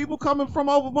got people coming from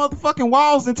over motherfucking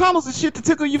walls and tunnels and shit to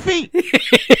tickle your feet.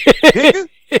 Nigga.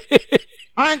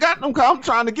 I ain't got no. I'm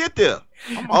trying to get there.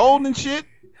 I'm old and shit.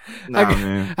 Nah,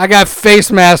 man. I got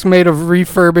face masks made of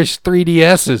refurbished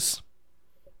 3DSs.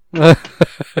 It's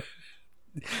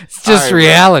just right,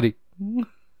 reality.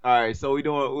 All right, so we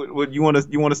doing. What you want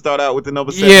to start out with the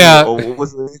number 7? Yeah. Or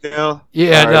what's the down?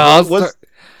 Yeah. Right, No. what's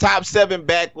top 7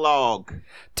 backlog?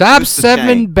 Top Mr. 7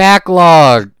 Shane.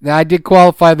 backlog. Now, I did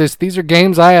qualify this. These are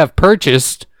games I have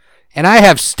purchased and I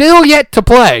have still yet to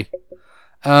play.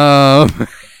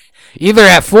 Either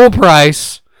at full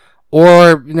price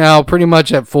or pretty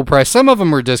much at full price. Some of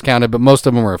them were discounted, but most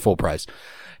of them were at full price.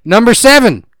 Number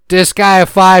 7, Disgaea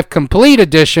 5 Complete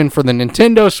Edition for the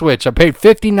Nintendo Switch. I paid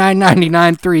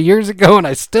 $59.99 3 years ago, and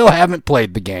I still haven't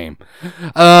played the game.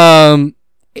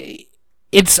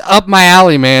 It's up my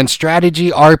alley, man.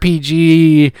 Strategy,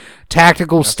 RPG,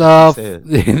 tactical stuff.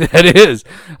 That is.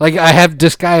 Like, I have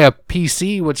Disgaea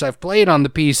PC, which I've played on the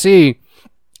PC.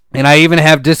 And I even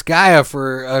have Disgaea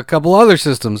for a couple other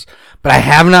systems. But I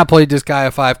have not played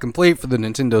Disgaea 5 Complete for the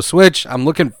Nintendo Switch. I'm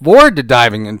looking forward to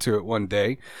diving into it one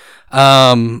day.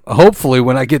 Hopefully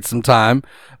when I get some time.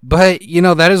 But,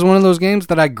 that is one of those games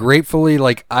that I gratefully,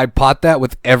 I bought that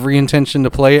with every intention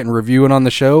to play it and review it on the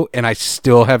show, and I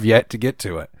still have yet to get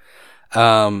to it.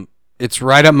 It's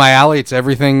right up my alley. It's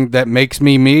everything that makes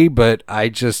me me, but I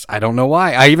don't know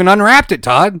why. I even unwrapped it,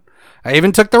 Todd. I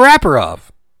even took the wrapper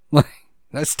off.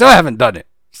 I still haven't done it.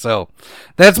 So,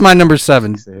 that's my number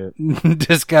 7.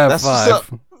 Disgaea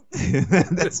 5.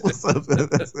 That's what's up.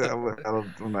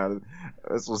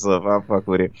 That's what's up. I'll fuck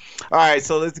with it. All right,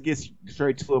 so let's get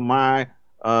straight to it. My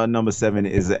number 7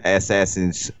 is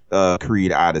Assassin's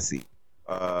Creed Odyssey.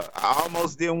 I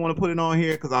almost didn't want to put it on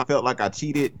here because I felt like I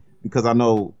cheated because I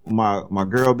know my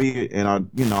girl beat it and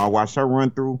I watched her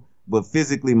run through. But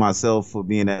physically myself, for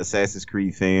being an Assassin's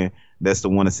Creed fan, that's the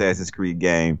one Assassin's Creed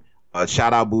game.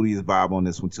 Shout out Booty is Bob on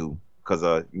this one too,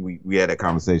 because we had a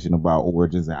conversation about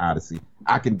Origins and Odyssey.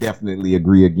 I can definitely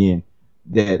agree again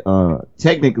that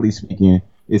technically speaking,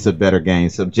 it's a better game.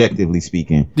 Subjectively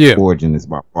speaking, Origin is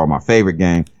by far my favorite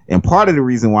game. And part of the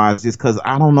reason why is just because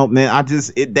I don't know, man.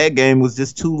 That game was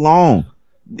just too long.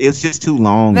 It's just too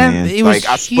long, man. It was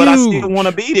huge. But I still want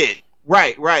to beat it.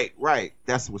 Right.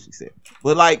 That's what she said.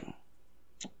 But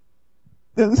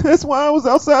that's why I was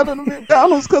outside of the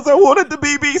McDonald's, because I wanted the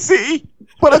BBC,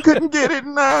 but I couldn't get it,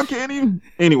 and now I can't even.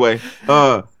 Anyway,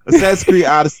 Assassin's Creed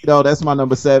Odyssey, though, that's my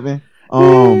number 7.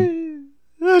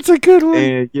 That's a good one.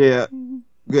 And yeah,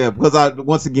 because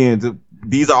once again,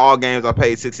 these are all games I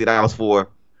paid $60 for.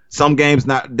 Some games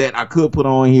not that I could put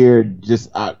on here,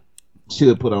 I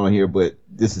should put on here, but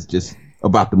this is just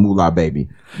about the moolah, baby.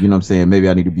 You know what I'm saying? Maybe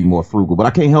I need to be more frugal, but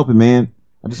I can't help it, man.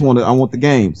 I want the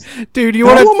games. Dude,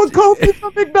 I want my coffee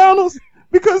from McDonald's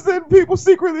because then people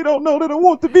secretly don't know that I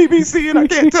want the BBC and I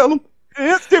can't tell them. And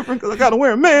it's different because I got to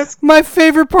wear a mask. My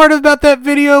favorite part about that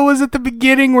video was at the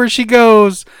beginning where she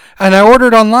goes, and I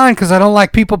ordered online because I don't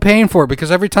like people paying for it,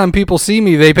 because every time people see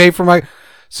me, they pay for my...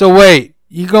 So wait,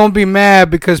 you going to be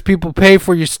mad because people pay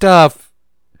for your stuff,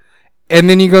 and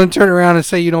then you're going to turn around and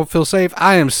say you don't feel safe?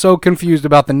 I am so confused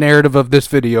about the narrative of this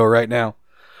video right now.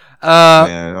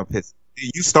 Man, I'm pissed.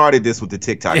 You started this with the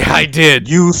TikTok. Yeah, thing. I did.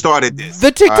 You started this.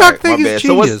 The TikTok thing is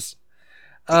genius.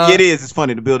 It is. It's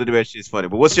funny. The build of the rest is funny.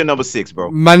 But what's your number 6, bro?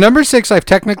 My number 6 I've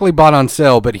technically bought on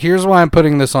sale, but here's why I'm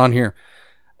putting this on here.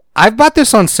 I've bought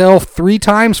this on sale 3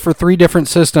 times for 3 different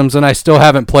systems, and I still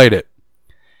haven't played it.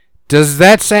 Is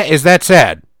that sad? Is that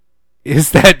sad?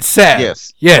 Yes.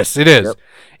 Yes, it is. Yep.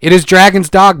 It is Dragon's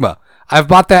Dogma. I've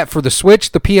bought that for the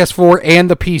Switch, the PS4, and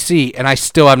the PC, and I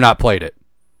still have not played it.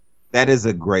 That is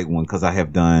a great one because I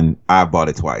bought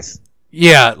it twice.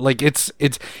 Yeah, it's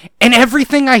and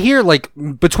everything I hear,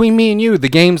 between me and you, the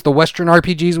games, the Western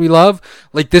RPGs we love,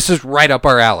 this is right up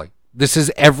our alley. This is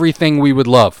everything we would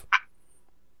love.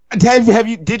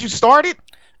 Did you start it?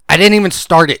 I didn't even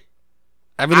start it.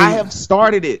 I have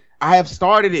started it. I have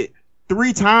started it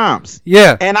 3 times.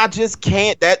 Yeah. And I just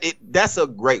can't. That's a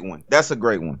great one. That's a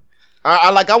great one.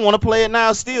 I want to play it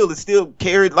now still. It's still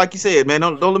carried, like you said, man.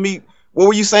 Don't let me What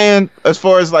were you saying as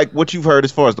far as like what you've heard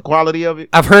as far as the quality of it?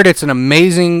 I've heard it's an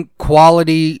amazing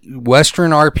quality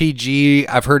Western RPG.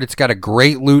 I've heard it's got a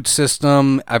great loot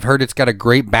system. I've heard it's got a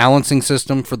great balancing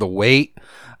system for the weight,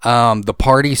 the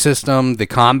party system, the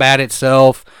combat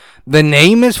itself. The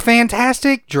name is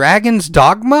fantastic. Dragon's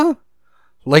Dogma?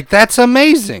 Like, that's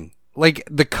amazing. Like,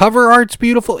 the cover art's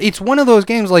beautiful. It's one of those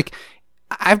games, like,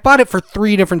 I've bought it for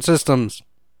 3 different systems,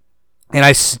 and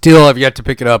I still have yet to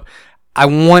pick it up. I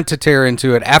want to tear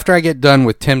into it. After I get done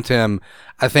with Temtem,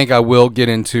 I think I will get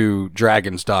into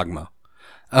Dragon's Dogma.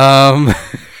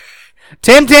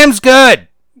 Temtem's good.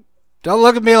 Don't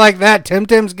look at me like that.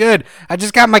 Temtem's good. I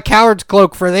just got my Coward's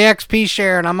Cloak for the XP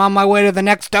share, and I'm on my way to the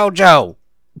next dojo.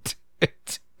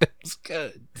 It's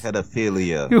good.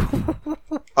 Pedophilia.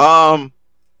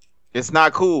 It's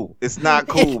not cool. It's not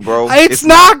cool, bro. It's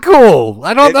not cool.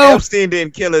 I don't know. Epstein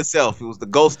didn't kill himself. It was the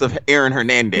ghost of Aaron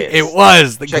Hernandez. It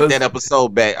was. Check that episode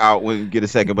back out when you get a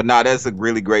second. But nah, that's a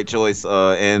really great choice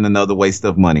and another waste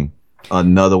of money.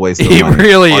 Another waste of money. It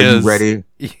really Are is. You ready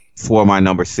for my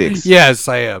number 6? Yes,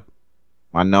 I am.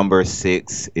 My number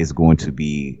 6 is going to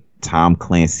be Tom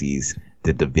Clancy's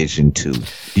The Division 2.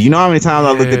 Do you know how many times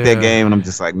I looked at that game and I'm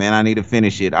just like, man, I need to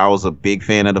finish it. I was a big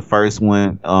fan of the first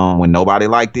one when nobody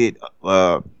liked it.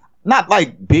 Not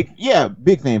like big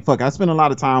fan. Fuck, I spent a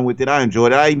lot of time with it. I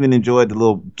enjoyed it. I even enjoyed the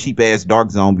little cheap ass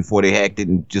Dark Zone before they hacked it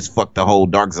and just fucked the whole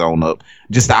Dark Zone up.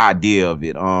 Just the idea of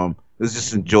it. It was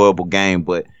just an enjoyable game,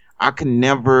 but I could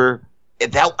never.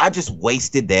 I just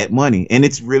wasted that money, and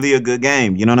it's really a good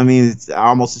game. You know what I mean? I'm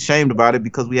almost ashamed about it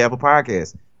because we have a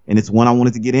podcast. And it's one I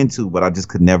wanted to get into, but I just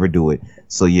could never do it.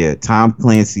 So yeah, Tom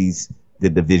Clancy's The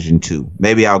Division 2.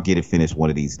 Maybe I'll get it finished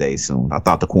one of these days soon. I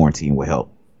thought the quarantine would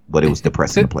help, but it was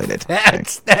depressing to play that.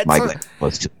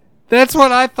 That's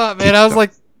what I thought, man. I was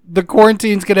like, the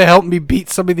quarantine's gonna help me beat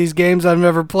some of these games I've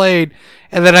never played,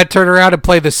 and then I turn around and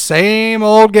play the same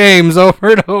old games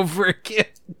over and over again.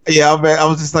 Yeah, man. I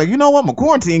was just like, you know what? My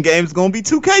quarantine game is gonna be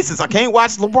 2 cases. I can't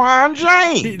watch LeBron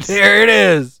James. There it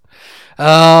is.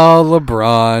 Oh,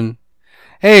 LeBron.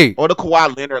 Hey. Or the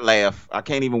Kawhi Leonard laugh. I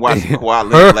can't even watch the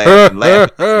Kawhi Leonard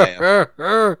laugh.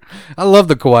 Laugh. I love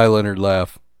the Kawhi Leonard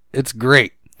laugh. It's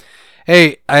great.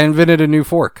 Hey, I invented a new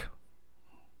fork.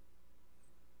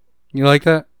 You like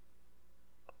that?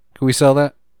 Can we sell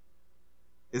that?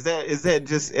 Is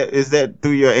that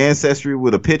through your ancestry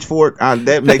with a pitchfork?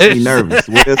 That makes me nervous.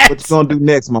 What you gonna do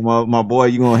next, my boy?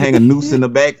 You gonna hang a noose in the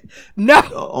back?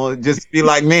 No. Just be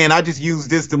like, man, I just used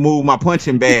this to move my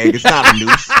punching bag. It's not a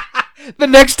noose. The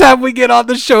next time we get on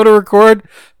the show to record,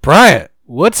 Bryant,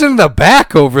 what's in the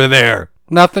back over there?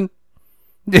 Nothing.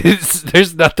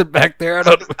 There's nothing back there.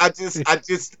 I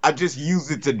just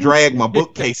use it to drag my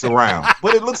bookcase around,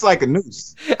 but it looks like a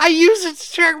noose. I use it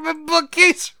to drag my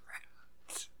bookcase around.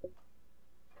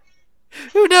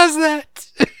 Who does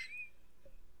that?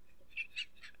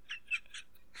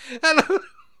 I don't.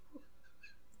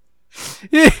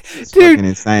 It's Dude, fucking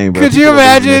insane. Bro. Could you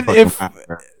imagine if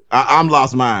I'm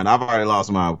lost mine? I've already lost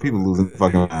mine. People losing the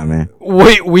fucking mind, man.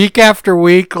 Wait, week after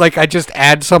week, like I just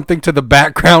add something to the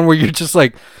background where you're just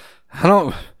like,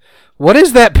 what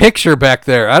is that picture back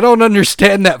there? I don't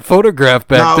understand that photograph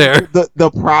back there.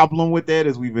 The problem with that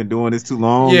is we've been doing this too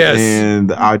long. Yes.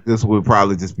 And I just would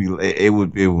probably just be, it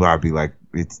would be like,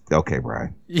 it's okay,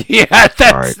 Brian. Yeah, that's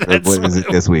all right. What is it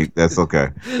this week? That's okay.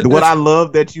 What I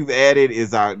love that you've added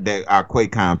is our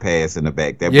QuakeCon pass in the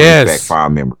back. That brings back file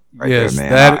memory there,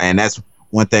 man. And that's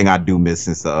one thing I do miss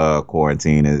since the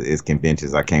quarantine is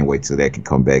conventions. I can't wait till that can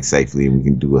come back safely and we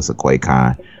can do us a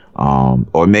QuakeCon.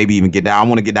 Or maybe even get down. I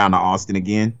want to get down to Austin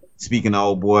again. Speaking of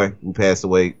old boy who passed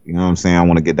away, you know what I'm saying? I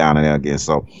want to get down there again.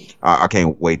 So I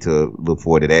can't wait to look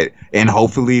forward to that. And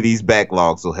hopefully these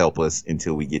backlogs will help us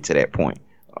until we get to that point.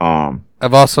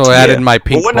 I've also added my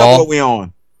pink what ball. What number are we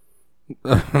on?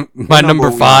 My number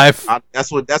 5.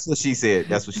 That's what she said.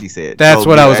 That's what she said. That's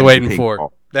what I was waiting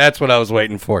for. That's what I was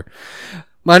waiting for.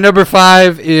 My number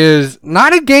 5 is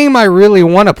not a game I really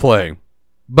want to play,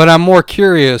 but I'm more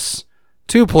curious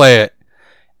to play it.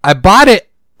 I bought it.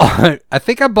 I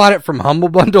think I bought it from Humble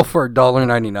Bundle for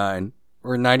 $1.99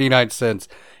 or 99 cents.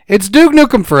 It's Duke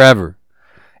Nukem Forever.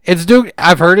 It's Duke.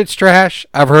 I've heard it's trash.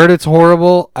 I've heard it's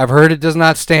horrible. I've heard it does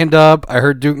not stand up. I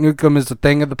heard Duke Nukem is a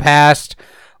thing of the past,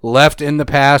 left in the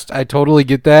past. I totally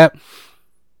get that.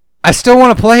 I still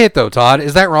want to play it though, Todd.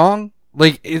 Is that wrong?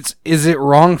 Like, is it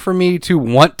wrong for me to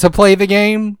want to play the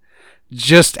game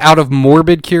just out of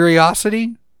morbid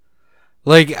curiosity?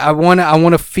 Like, I want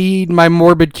to feed my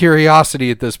morbid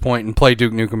curiosity at this point and play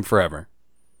Duke Nukem Forever.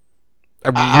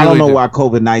 I don't know why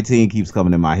COVID-19 keeps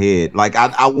coming in my head. Like,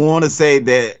 I want to say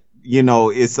that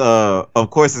it's of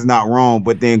course it's not wrong,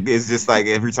 but then it's just like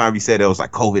every time you said it was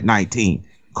like COVID-19.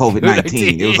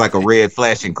 It was like a red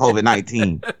flashing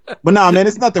COVID-19. But no, man,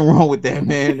 it's nothing wrong with that,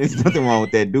 man. It's nothing wrong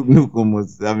with that. Duke Nukem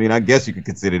was, I mean, I guess you could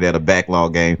consider that a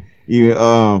backlog game.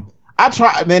 I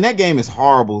tried, man, that game is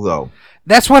horrible though.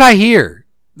 That's what I hear.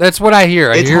 I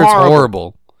hear it's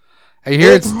horrible. I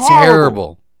hear it's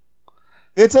terrible.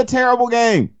 It's a terrible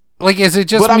game. Like, is it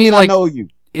just me? Like, I know you.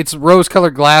 It's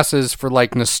rose-colored glasses for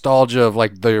like nostalgia of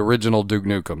like the original Duke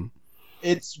Nukem.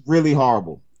 It's really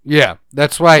horrible. Yeah,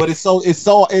 that's why. But it's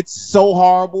so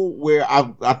horrible where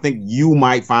I think you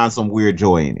might find some weird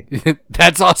joy in it.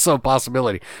 That's also a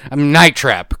possibility. I mean, Night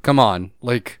Trap. Come on,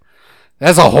 like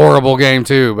that's a horrible game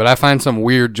too. But I find some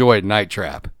weird joy in Night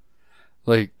Trap.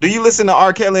 Like, do you listen to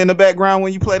R. Kelly in the background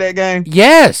when you play that game?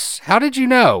 Yes. How did you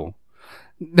know?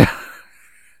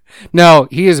 No,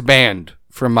 he is banned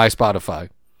from my Spotify.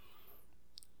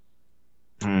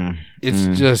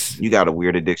 It's just you got a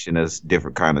weird addiction that's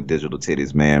different kind of digital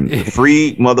titties, man.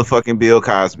 Free motherfucking Bill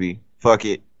Cosby. Fuck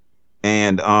it.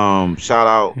 And shout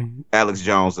out Alex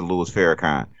Jones and Louis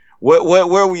Farrakhan.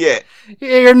 Where we at?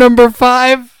 You're number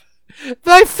 5.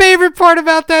 My favorite part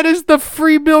about that is the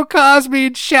free Bill Cosby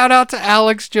and shout out to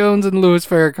Alex Jones and Louis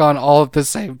Farrakhan all at the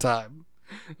same time.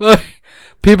 Like,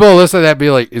 people listen to that and be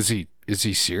like, is he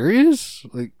serious?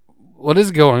 Like, what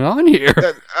is going on here?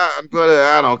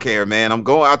 I don't care, man.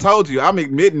 I told you, I'm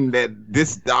admitting that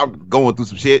I'm going through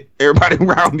some shit. Everybody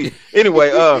around me.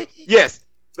 Anyway, yes.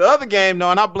 The other game,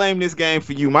 and I blame this game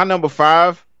for you. My number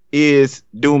 5 is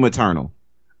Doom Eternal.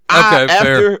 Okay,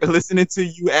 after listening to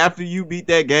you after you beat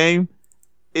that game,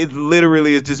 it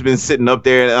literally has just been sitting up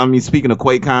there. I mean, speaking of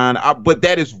QuakeCon, but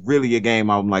that is really a game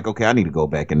I'm like, okay, I need to go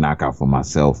back and knock out for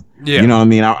myself. Yeah. You know what I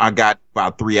mean? I got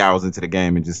about 3 hours into the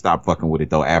game and just stopped fucking with it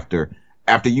though. After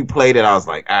you played it, I was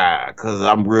like, because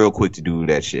I'm real quick to do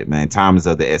that shit, man. Time is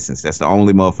of the essence. That's the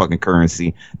only motherfucking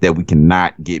currency that we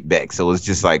cannot get back. So it's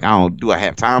just like, do I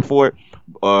have time for it?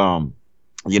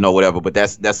 Whatever. But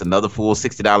that's another full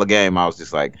 $60 game. I was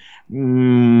just like,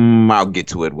 I'll get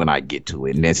to it when I get to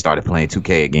it. And then started playing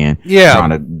 2K again. Yeah.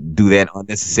 Trying to do that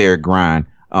unnecessary grind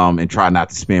and try not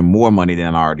to spend more money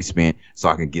than I already spent so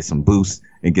I can get some boosts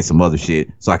and get some other shit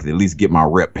so I can at least get my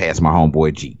rep past my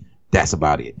homeboy G. That's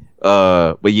about it.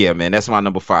 But yeah, man, that's my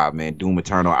number 5, man. Doom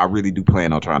Eternal. I really do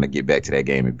plan on trying to get back to that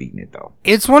game and beating it, though.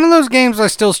 It's one of those games I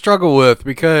still struggle with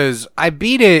because I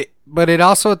beat it, but it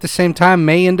also at the same time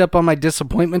may end up on my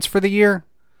disappointments for the year.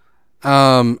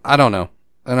 I don't know.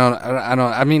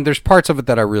 I mean, there's parts of it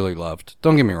that I really loved.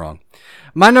 Don't get me wrong.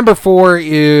 My number 4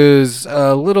 is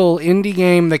a little indie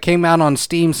game that came out on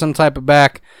Steam some type of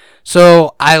back.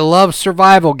 So I love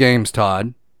survival games,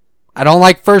 Todd. I don't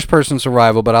like first-person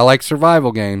survival, but I like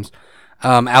survival games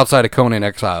outside of Conan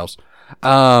Exiles.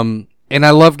 And I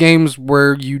love games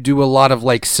where you do a lot of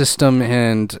like system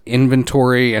and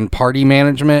inventory and party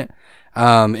management.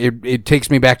 It takes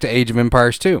me back to Age of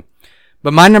Empires 2.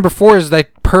 But my number 4 is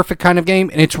that perfect kind of game,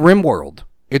 and it's RimWorld.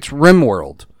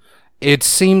 It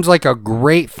seems like a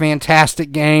great,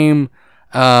 fantastic game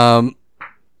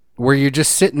where you're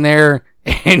just sitting there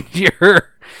and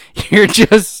you're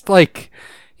just like,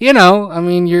 I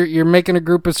mean, you're making a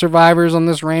group of survivors on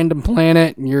this random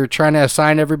planet, and you're trying to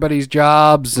assign everybody's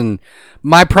jobs. And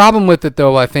my problem with it,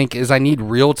 though, I think, is I need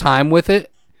real time with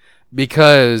it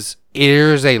because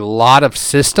there's a lot of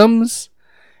systems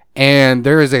and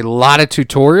there is a lot of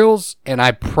tutorials, and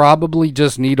I probably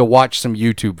just need to watch some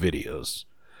YouTube videos,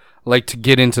 like, to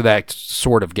get into that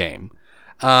sort of game.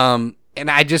 And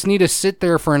I just need to sit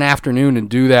there for an afternoon and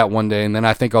do that one day, and then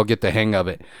I think I'll get the hang of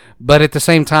it. But at the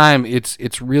same time,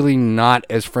 it's really not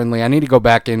as friendly. I need to go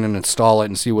back in and install it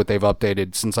and see what they've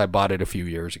updated since I bought it a few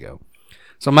years ago.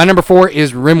 So my number 4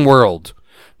 is RimWorld.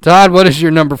 Todd, what is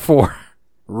your number 4?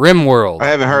 RimWorld. I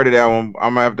haven't heard of that one.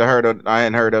 I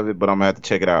hadn't heard of it, but I'm gonna have to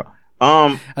check it out.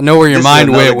 I know where your mind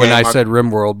went when I said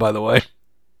RimWorld, by the way.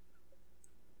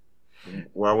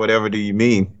 Well, whatever do you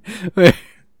mean?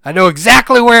 I know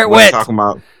exactly where it went.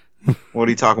 What are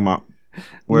you talking about?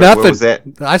 Nothing. Where was that?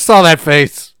 I saw that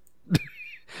face.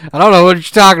 I don't know what you're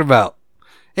talking about.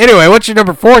 Anyway, what's your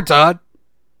number 4, Todd?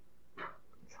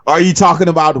 Are you talking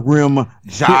about Rim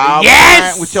Job?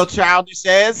 Yes! With your childish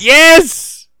ass?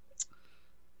 Yes!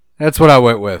 That's what I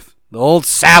went with. The old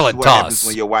salad what toss. Happens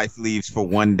when your wife leaves for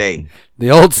one day. The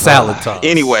old salad toss.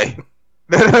 Anyway.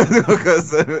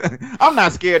 Because I'm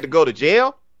not scared to go to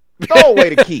jail. Throw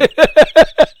away the key.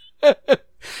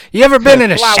 You ever been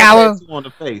in a shower? On the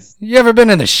face. You ever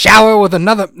been in the shower with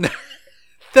another?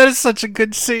 That is such a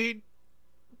good scene.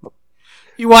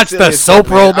 You watch the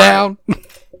soap roll down.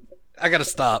 I gotta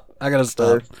stop.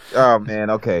 Oh man,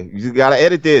 okay. You gotta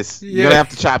edit this. You're gonna have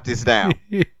to chop this down.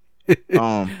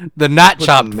 The not Put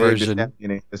chopped some version.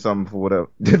 or something for whatever.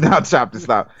 Did not chop this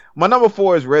out. My number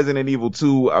 4 is Resident Evil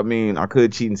 2. I mean, I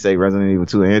could cheat and say Resident Evil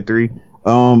 2 and 3.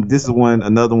 This is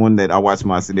another one that I watched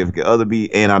my significant other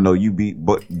beat, and I know you beat,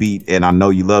 and I know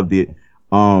you loved it.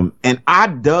 And I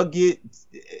dug it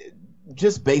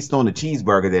just based on the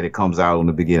cheeseburger that it comes out in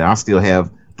the beginning. I still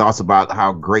have thoughts about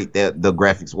how great that the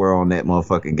graphics were on that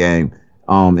motherfucking game.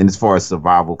 And as far as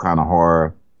survival kind of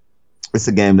horror, it's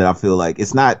a game that I feel like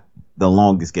it's not the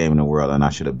longest game in the world, and I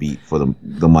should have beat for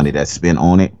the money that's spent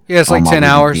on it. Yeah, it's like 10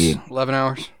 hours, 11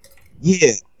 hours.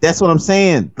 Yeah, that's what I'm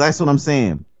saying.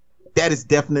 That is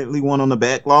definitely one on the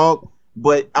backlog.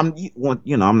 But I'm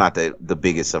not the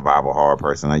biggest survival horror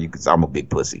person. I'm a big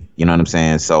pussy. You know what I'm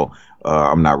saying? So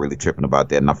I'm not really tripping about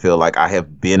that. And I feel like I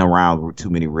have been around too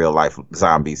many real life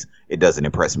zombies. It doesn't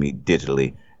impress me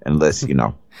digitally unless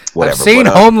whatever. I've seen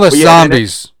homeless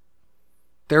zombies.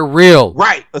 They're real,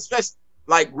 right? Especially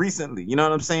like recently. You know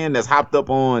what I'm saying? That's hopped up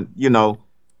on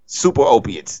super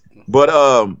opiates. But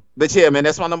yeah, man,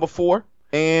 that's my number 4,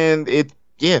 and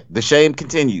the shame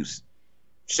continues.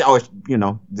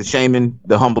 The shaming,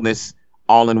 the humbleness,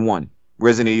 all in one.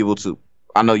 Resident Evil 2.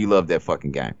 I know you love that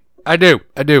fucking game. I do.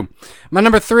 My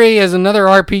number 3 is another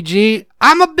RPG.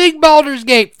 I'm a big Baldur's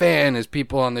Gate fan, as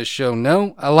people on this show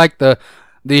know. I like the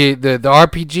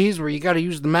RPGs where you got to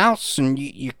use the mouse and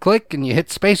you click and you hit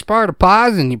spacebar to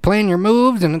pause and you plan your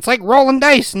moves, and it's like rolling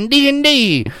dice in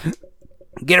D&D.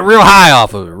 Get it real high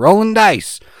off of it. Rolling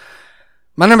dice.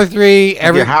 My number 3.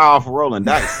 Get high off of rolling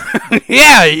dice.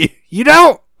 Yeah, you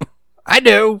don't. I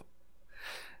do.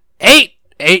 8.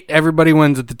 Everybody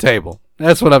wins at the table.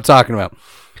 That's what I'm talking about.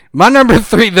 My number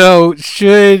 3, though,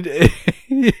 should...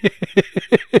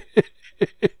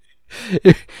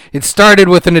 It started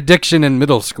with an addiction in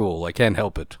middle school. I can't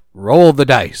help it. Roll the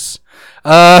dice.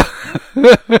 My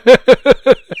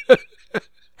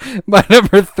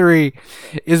number 3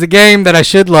 is a game that I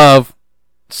should love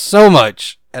so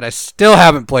much, and I still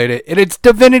haven't played it, and it's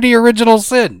Divinity Original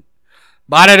Sin.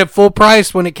 Bought it at full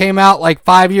price when it came out like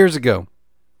 5 years ago.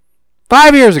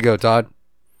 5 years ago, Todd.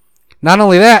 Not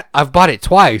only that, I've bought it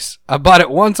twice. I bought it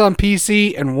once on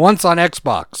PC and once on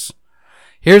Xbox.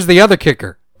 Here's the other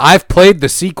kicker. I've played the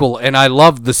sequel, and I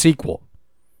loved the sequel.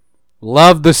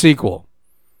 Loved the sequel.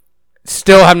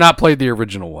 Still have not played the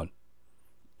original one.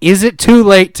 Is it too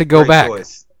late to go Great back?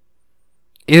 choice.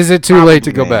 Is it too late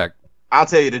to go back? I'll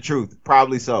tell you the truth.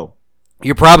 Probably so.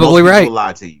 You're probably Most right. people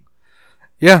lie to you.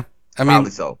 Yeah. I mean,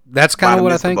 Probably so. that's kind of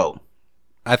what I think. The boat.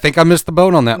 I think I missed the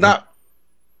boat on that one.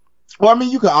 Well, I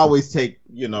mean, you could always take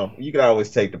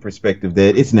the perspective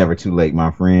that it's never too late,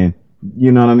 my friend.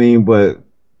 You know what I mean? But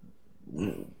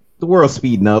the world's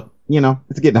speeding up.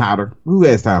 It's getting hotter. Who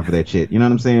has time for that shit? You know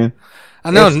what I'm saying?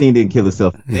 I know. Epstein didn't kill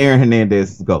himself. Aaron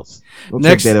Hernandez is a ghost. We'll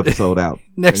check that episode out.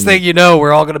 Next thing you know,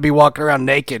 we're all going to be walking around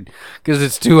naked because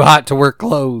it's too hot to wear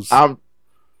clothes. I'm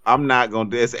not going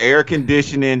to do this. Air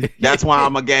conditioning. That's why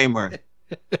I'm a gamer.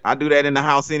 I do that in the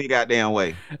house any goddamn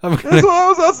way. That's why I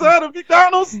was outside of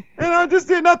McDonald's and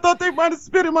I thought they might have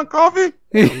spit in my coffee.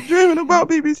 I'm dreaming about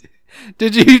BBs.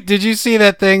 Did you see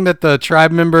that thing that the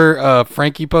tribe member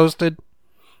Frankie posted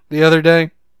the other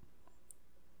day?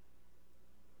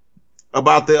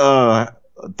 About the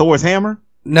Thor's hammer?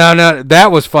 No,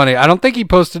 that was funny. I don't think he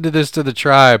posted this to the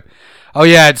tribe. Oh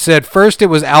yeah, it said first it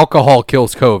was alcohol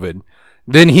kills COVID.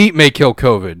 Then heat may kill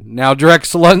COVID. Now direct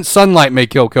sunlight may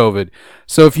kill COVID.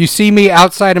 So if you see me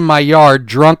outside in my yard,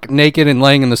 drunk, naked, and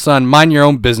laying in the sun, mind your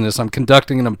own business. I'm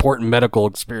conducting an important medical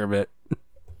experiment.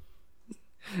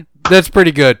 That's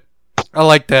pretty good. I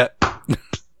like that.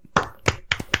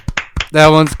 That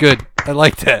one's good. I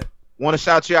like that. Want to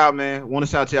shout you out, man. Want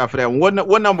to shout you out for that one.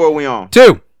 What number are we on?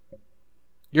 2.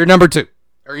 You're number 2.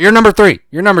 Or you're number 3.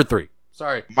 You're number 3.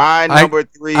 Sorry. My number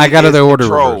 3 I got is the order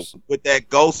Control reverse. with that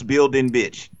ghost building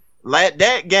bitch. Like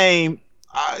that game,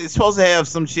 it's supposed to have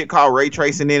some shit called ray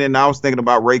tracing in it, and I was thinking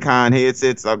about Raycon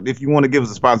headsets. If you want to give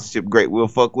us a sponsorship, great, we'll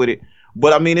fuck with it.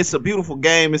 But I mean, it's a beautiful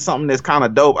game. It's something that's kind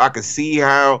of dope. I could see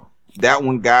how that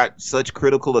one got such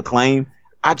critical acclaim.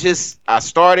 I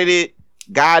started it,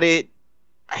 got it,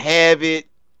 I have it,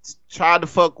 tried to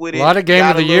fuck with it. A lot of game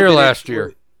of the year last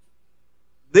year.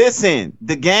 Listen,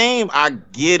 the game, I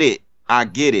get it. I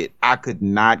could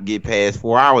not get past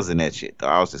 4 hours in that shit.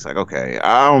 I was just like, okay,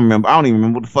 I don't even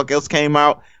remember what the fuck else came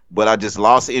out, but I just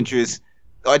lost interest.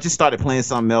 I just started playing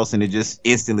something else, and it just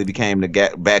instantly became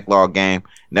the backlog game.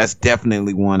 And that's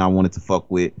definitely one I wanted to fuck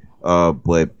with,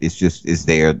 but it's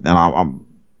there, and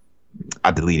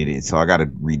I deleted it, so I got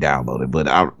to re-download it. But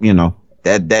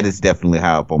that is definitely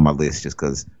high up on my list, just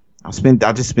because I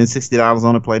just spent $60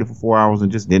 on it, played it for 4 hours,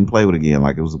 and just didn't play with it again.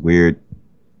 Like, it was a weird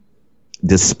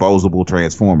disposable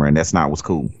transformer, and that's not what's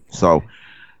cool. So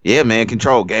yeah, man,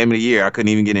 Control, game of the year. I couldn't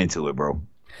even get into it, bro.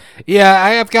 Yeah,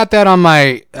 I have got that on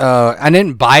my I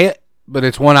didn't buy it, but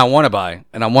it's one I want to buy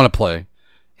and I want to play.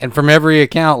 And from every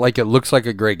account, like, it looks like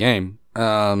a great game.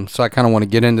 So I kind of want to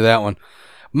get into that one.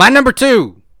 My number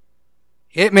 2,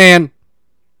 Hitman.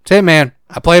 It's Hitman.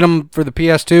 I played them for the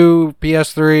PS2,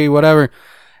 PS3, whatever.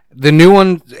 The new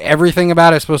one, everything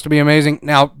about it is supposed to be amazing.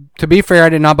 Now, to be fair, I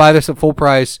did not buy this at full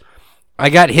price. I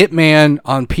got Hitman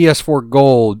on PS4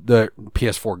 Gold,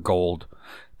 PS4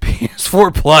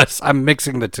 Plus. I'm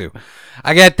mixing the two.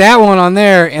 I got that one on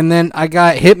there, and then I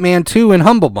got Hitman 2 in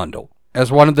Humble Bundle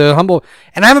as one of the Humble.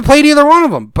 And I haven't played either one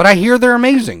of them, but I hear they're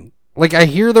amazing. Like, I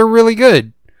hear they're really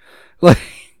good. Like,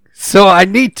 so I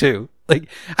need to. Like,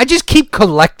 I just keep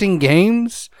collecting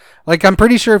games. Like, I'm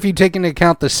pretty sure if you take into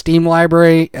account the Steam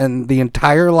library and the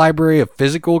entire library of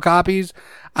physical copies,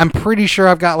 I'm pretty sure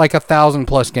I've got like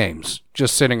 1,000+ games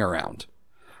just sitting around.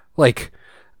 Like,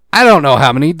 I don't know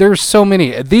how many. There's so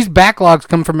many. These backlogs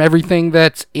come from everything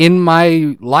that's in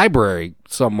my library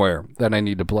somewhere that I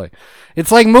need to play.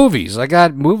 It's like movies. I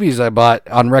got movies I bought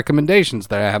on recommendations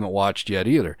that I haven't watched yet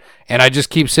either. And I just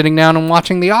keep sitting down and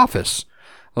watching The Office.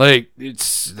 Like, it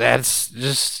just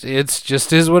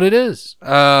is what it is.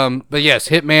 But yes,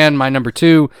 Hitman, my number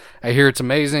 2. I hear it's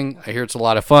amazing. I hear it's a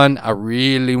lot of fun. I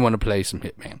really want to play some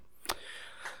Hitman.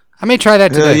 I may try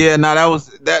that today. Yeah, no,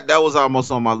 that was almost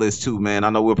on my list too, man. I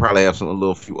know we'll probably have a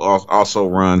little few also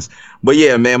runs, but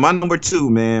yeah, man, my number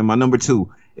two,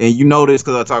 and you know this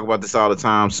because I talk about this all the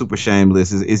time. Super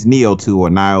shameless is Neo 2 or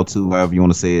Nio 2, however you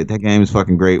want to say it. That game is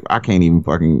fucking great. I ain't even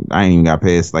got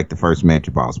past like the first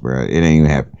match boss, bro. It ain't even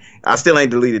happened. I still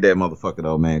ain't deleted that motherfucker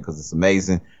though, man, because it's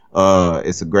amazing.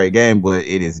 It's a great game, but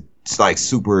it's like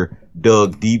super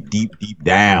dug deep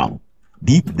down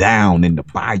in the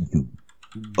bayou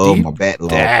of my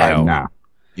backlog right now.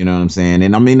 You know what I'm saying?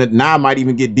 And I mean, now I might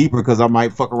even get deeper because I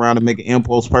might fuck around and make an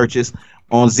impulse purchase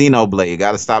on Xenoblade.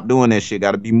 Got to stop doing that shit.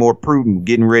 Got to be more prudent.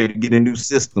 Getting ready to get a new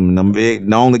system. And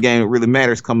the only game that really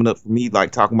matters coming up for me,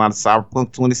 like talking about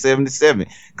Cyberpunk 2077,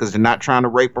 because they're not trying to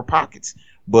rape our pockets.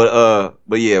 But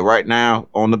yeah, right now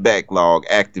on the backlog,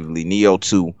 actively, Neo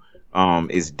 2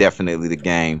 is definitely the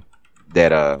game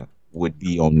that would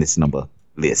be on this number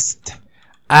list.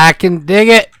 I can dig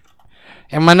it.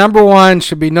 And my number 1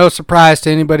 should be no surprise to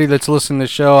anybody that's listening to the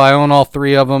show. I own all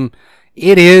 3 of them.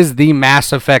 It is the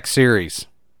Mass Effect series.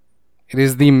 I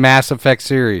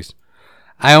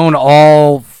own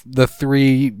all the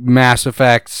 3 Mass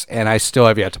Effects, and I still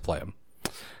have yet to play them.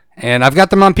 And I've got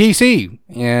them on PC,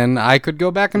 and I could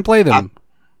go back and play them.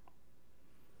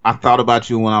 I thought about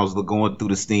you when I was going through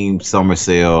the Steam summer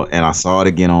sale, and I saw it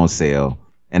again on sale,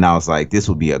 and I was like, this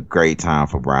would be a great time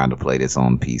for Brian to play this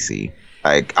on PC.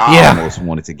 Like, I almost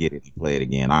wanted to get it and play it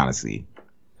again, honestly.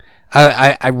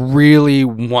 I really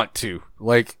want to.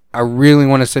 Like, I really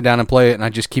want to sit down and play it, and I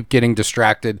just keep getting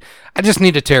distracted. I just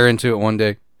need to tear into it one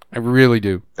day. I really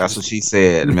do. That's what she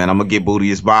said, man. I'm going to get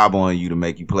Bootius Bob on you to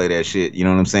make you play that shit. You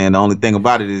know what I'm saying? The only thing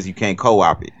about it is you can't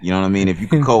co-op it. You know what I mean? If you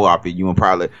could co-op it, you would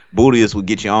probably... Bootius would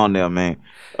get you on there, man.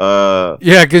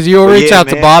 Yeah, because you'll reach out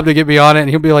to Bob to get me on it, and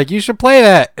he'll be like, you should play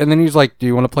that. And then he's like, do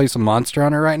you want to play some Monster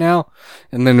Hunter right now?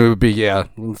 And then it would be, yeah,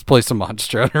 let's play some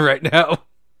Monster Hunter right now.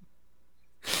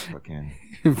 Okay.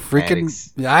 Freaking...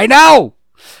 Addicts. I know!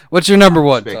 What's your number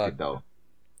 1, Todd? Though.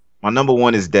 My number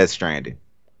 1 is Death Stranding.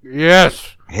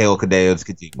 Yes. Hell Cadeos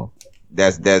Kojima.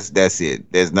 That's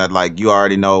it. There's not like you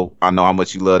already know. I know how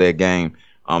much you love that game.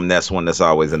 That's one that's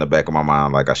always in the back of my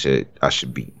mind. Like I should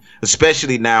beat.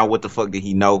 Especially now, what the fuck did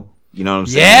he know? You know what I'm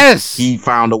saying? Yes. He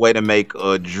found a way to make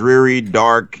a dreary,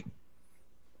 dark,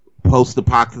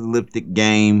 post-apocalyptic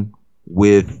game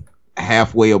with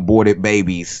halfway aborted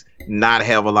babies. Not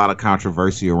have a lot of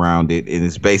controversy around it, and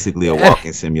it's basically a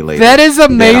walking simulator. That is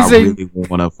amazing. That I really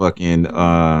want to fucking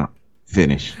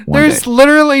finish. There's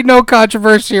literally no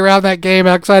controversy around that game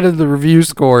outside of the review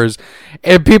scores,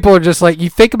 and people are just like, you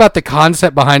think about the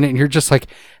concept behind it, and you're just like,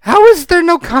 how is there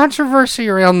no controversy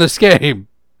around this game?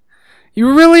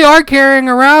 You really are carrying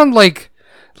around like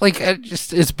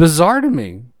it's bizarre to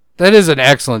me. That is an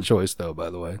excellent choice, though. By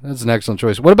the way, that's an excellent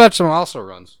choice. What about some also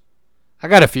runs? I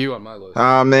got a few on my list.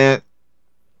 Man,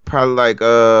 probably like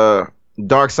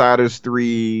Darksiders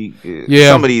 3. Yeah.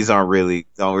 Some of these don't really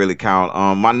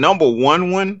count. My number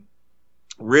 1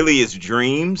 really is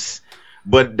Dreams,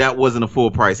 but that wasn't a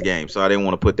full price game, so I didn't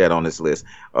want to put that on this list.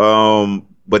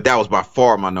 But that was by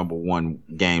far my number 1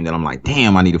 game that I'm like,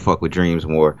 damn, I need to fuck with Dreams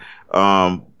more.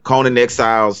 Conan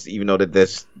Exiles, even though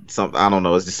that's I don't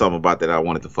know. It's just something about that I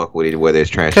wanted to fuck with it, whether it's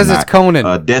trash or Because it's not.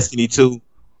 Conan. Destiny 2,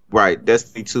 right?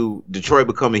 Destiny 2, Detroit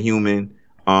Becoming Human.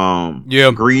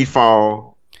 Yeah. Greedfall.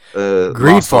 Lost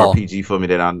Greedfall. RPG for me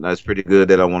that's pretty good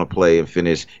that I want to play and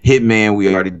finish. Hitman,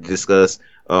 we already discussed.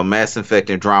 Mass Effect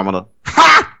Andromeda.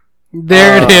 Ha!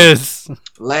 There it is.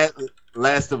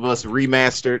 Last of Us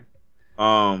Remastered.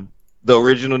 The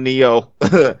original Neo.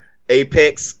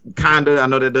 Apex, kinda. I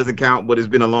know that doesn't count, but it's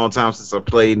been a long time since I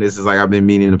played. And this is like I've been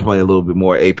meaning to play a little bit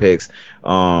more Apex.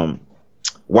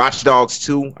 Watch Dogs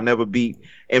 2, I never beat.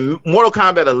 And Mortal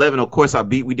Kombat 11, of course, I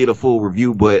beat. We did a full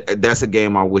review, but that's a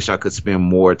game I wish I could spend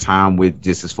more time with,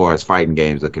 just as far as fighting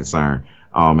games are concerned.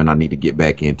 And I need to get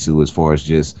back into as far as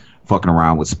just fucking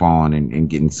around with Spawn and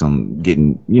getting some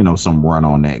run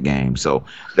on that game. So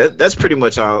that's pretty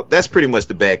much all. That's pretty much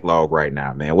the backlog right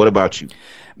now, man. What about you?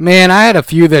 Man, I had a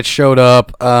few that showed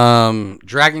up.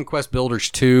 Dragon Quest Builders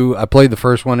 2. I played the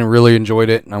first one and really enjoyed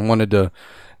it, and I wanted to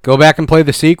go back and play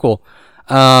the sequel.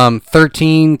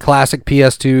 13, classic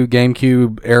PS2,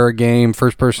 GameCube era game,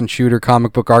 first-person shooter,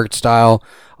 comic book art style.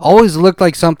 Always looked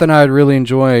like something I'd really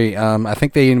enjoy. I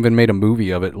think they even made a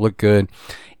movie of it. It looked good.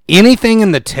 Anything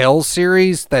in the Tales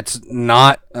series that's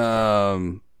not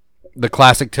the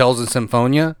classic Tales of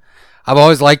Symphonia. I've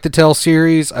always liked the Tales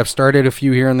series. I've started a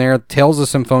few here and there. Tales of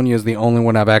Symphonia is the only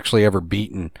one I've actually ever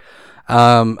beaten.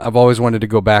 I've always wanted to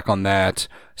go back on that.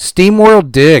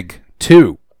 SteamWorld Dig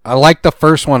 2. I liked the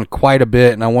first one quite a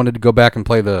bit, and I wanted to go back and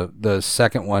play the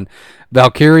second one.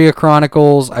 Valkyria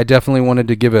Chronicles, I definitely wanted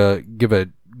to give a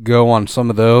go on some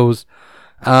of those.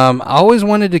 I always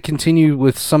wanted to continue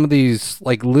with some of these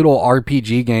like little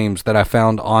RPG games that I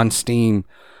found on Steam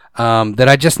that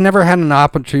I just never had an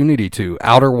opportunity to.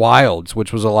 Outer Wilds,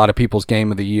 which was a lot of people's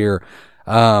game of the year.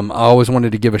 I always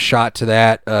wanted to give a shot to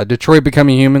that. Detroit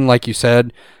Becoming Human, like you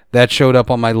said, that showed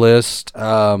up on my list.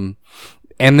 And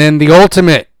then the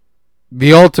ultimate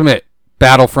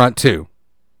Battlefront 2.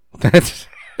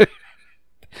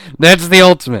 That's the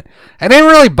ultimate. I didn't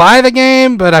really buy the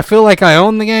game, but I feel like I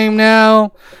own the game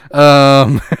now.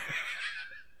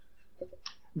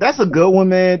 That's a good one,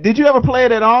 man. Did you ever play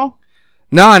it at all?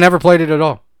 No, I never played it at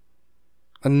all.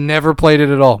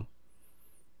 The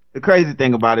crazy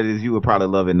thing about it is you would probably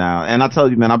love it now. And I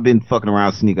told you, man, I've been fucking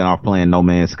around sneaking off playing No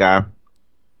Man's Sky.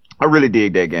 I really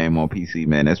dig that game on PC,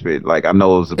 man. That's pretty, like, I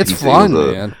know it was a It's PC. fun,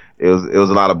 man. It was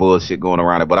a lot of bullshit going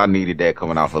around it, but I needed that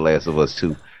coming out for Last of Us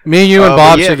 2. Me, you, and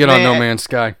Bob yeah, should get on man. No Man's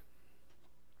Sky.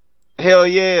 Hell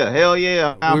yeah.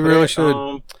 We really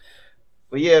should.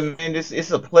 But yeah, man,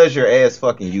 it's a pleasure as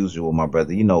fucking usual, my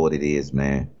brother. You know what it is,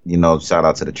 man. You know, shout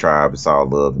out to the tribe. It's all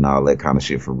love and all that kind of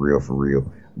shit for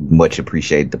real. Much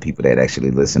appreciate the people that actually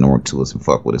listen on to us and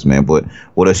fuck with us, man. But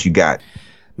what else you got?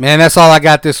 Man, that's all I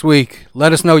got this week.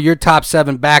 Let us know your top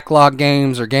 7 backlog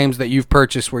games or games that you've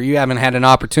purchased where you haven't had an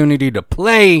opportunity to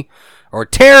play or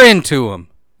tear into them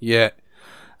yet.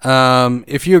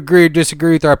 If you agree or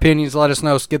disagree with our opinions, let us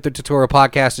know.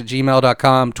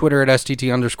 skipthetutorialpodcast@gmail.com, Twitter at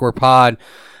STT_pod,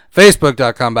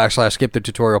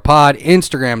 Facebook.com/skipthetutorialpod,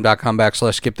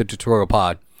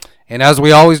 Instagram.com/skipthetutorialpod. And as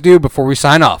we always do before we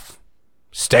sign off,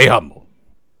 stay humble.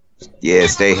 Yeah,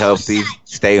 stay healthy,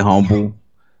 stay humble.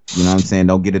 You know what I'm saying?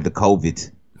 Don't get it to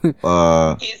COVID.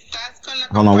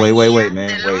 Hold on, wait,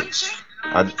 man. Wait.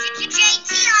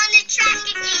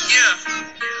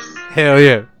 Hell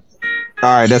yeah. All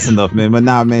right, that's enough, man. But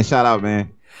nah, man, shout out, man.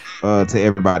 To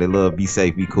everybody, love, be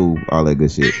safe, be cool, all that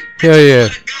good shit. Hell yeah.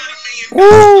 Woo!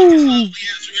 Ain't no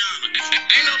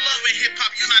love in hip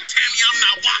hop. You're not Tammy, I'm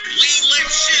not Waka. We ain't let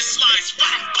shit slide.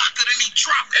 Spot him, Baka, then he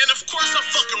drop. And of course, I'm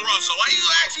fucking Russell. Why you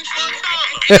asking for a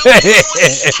dollar?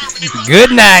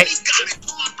 Good night. He's got it.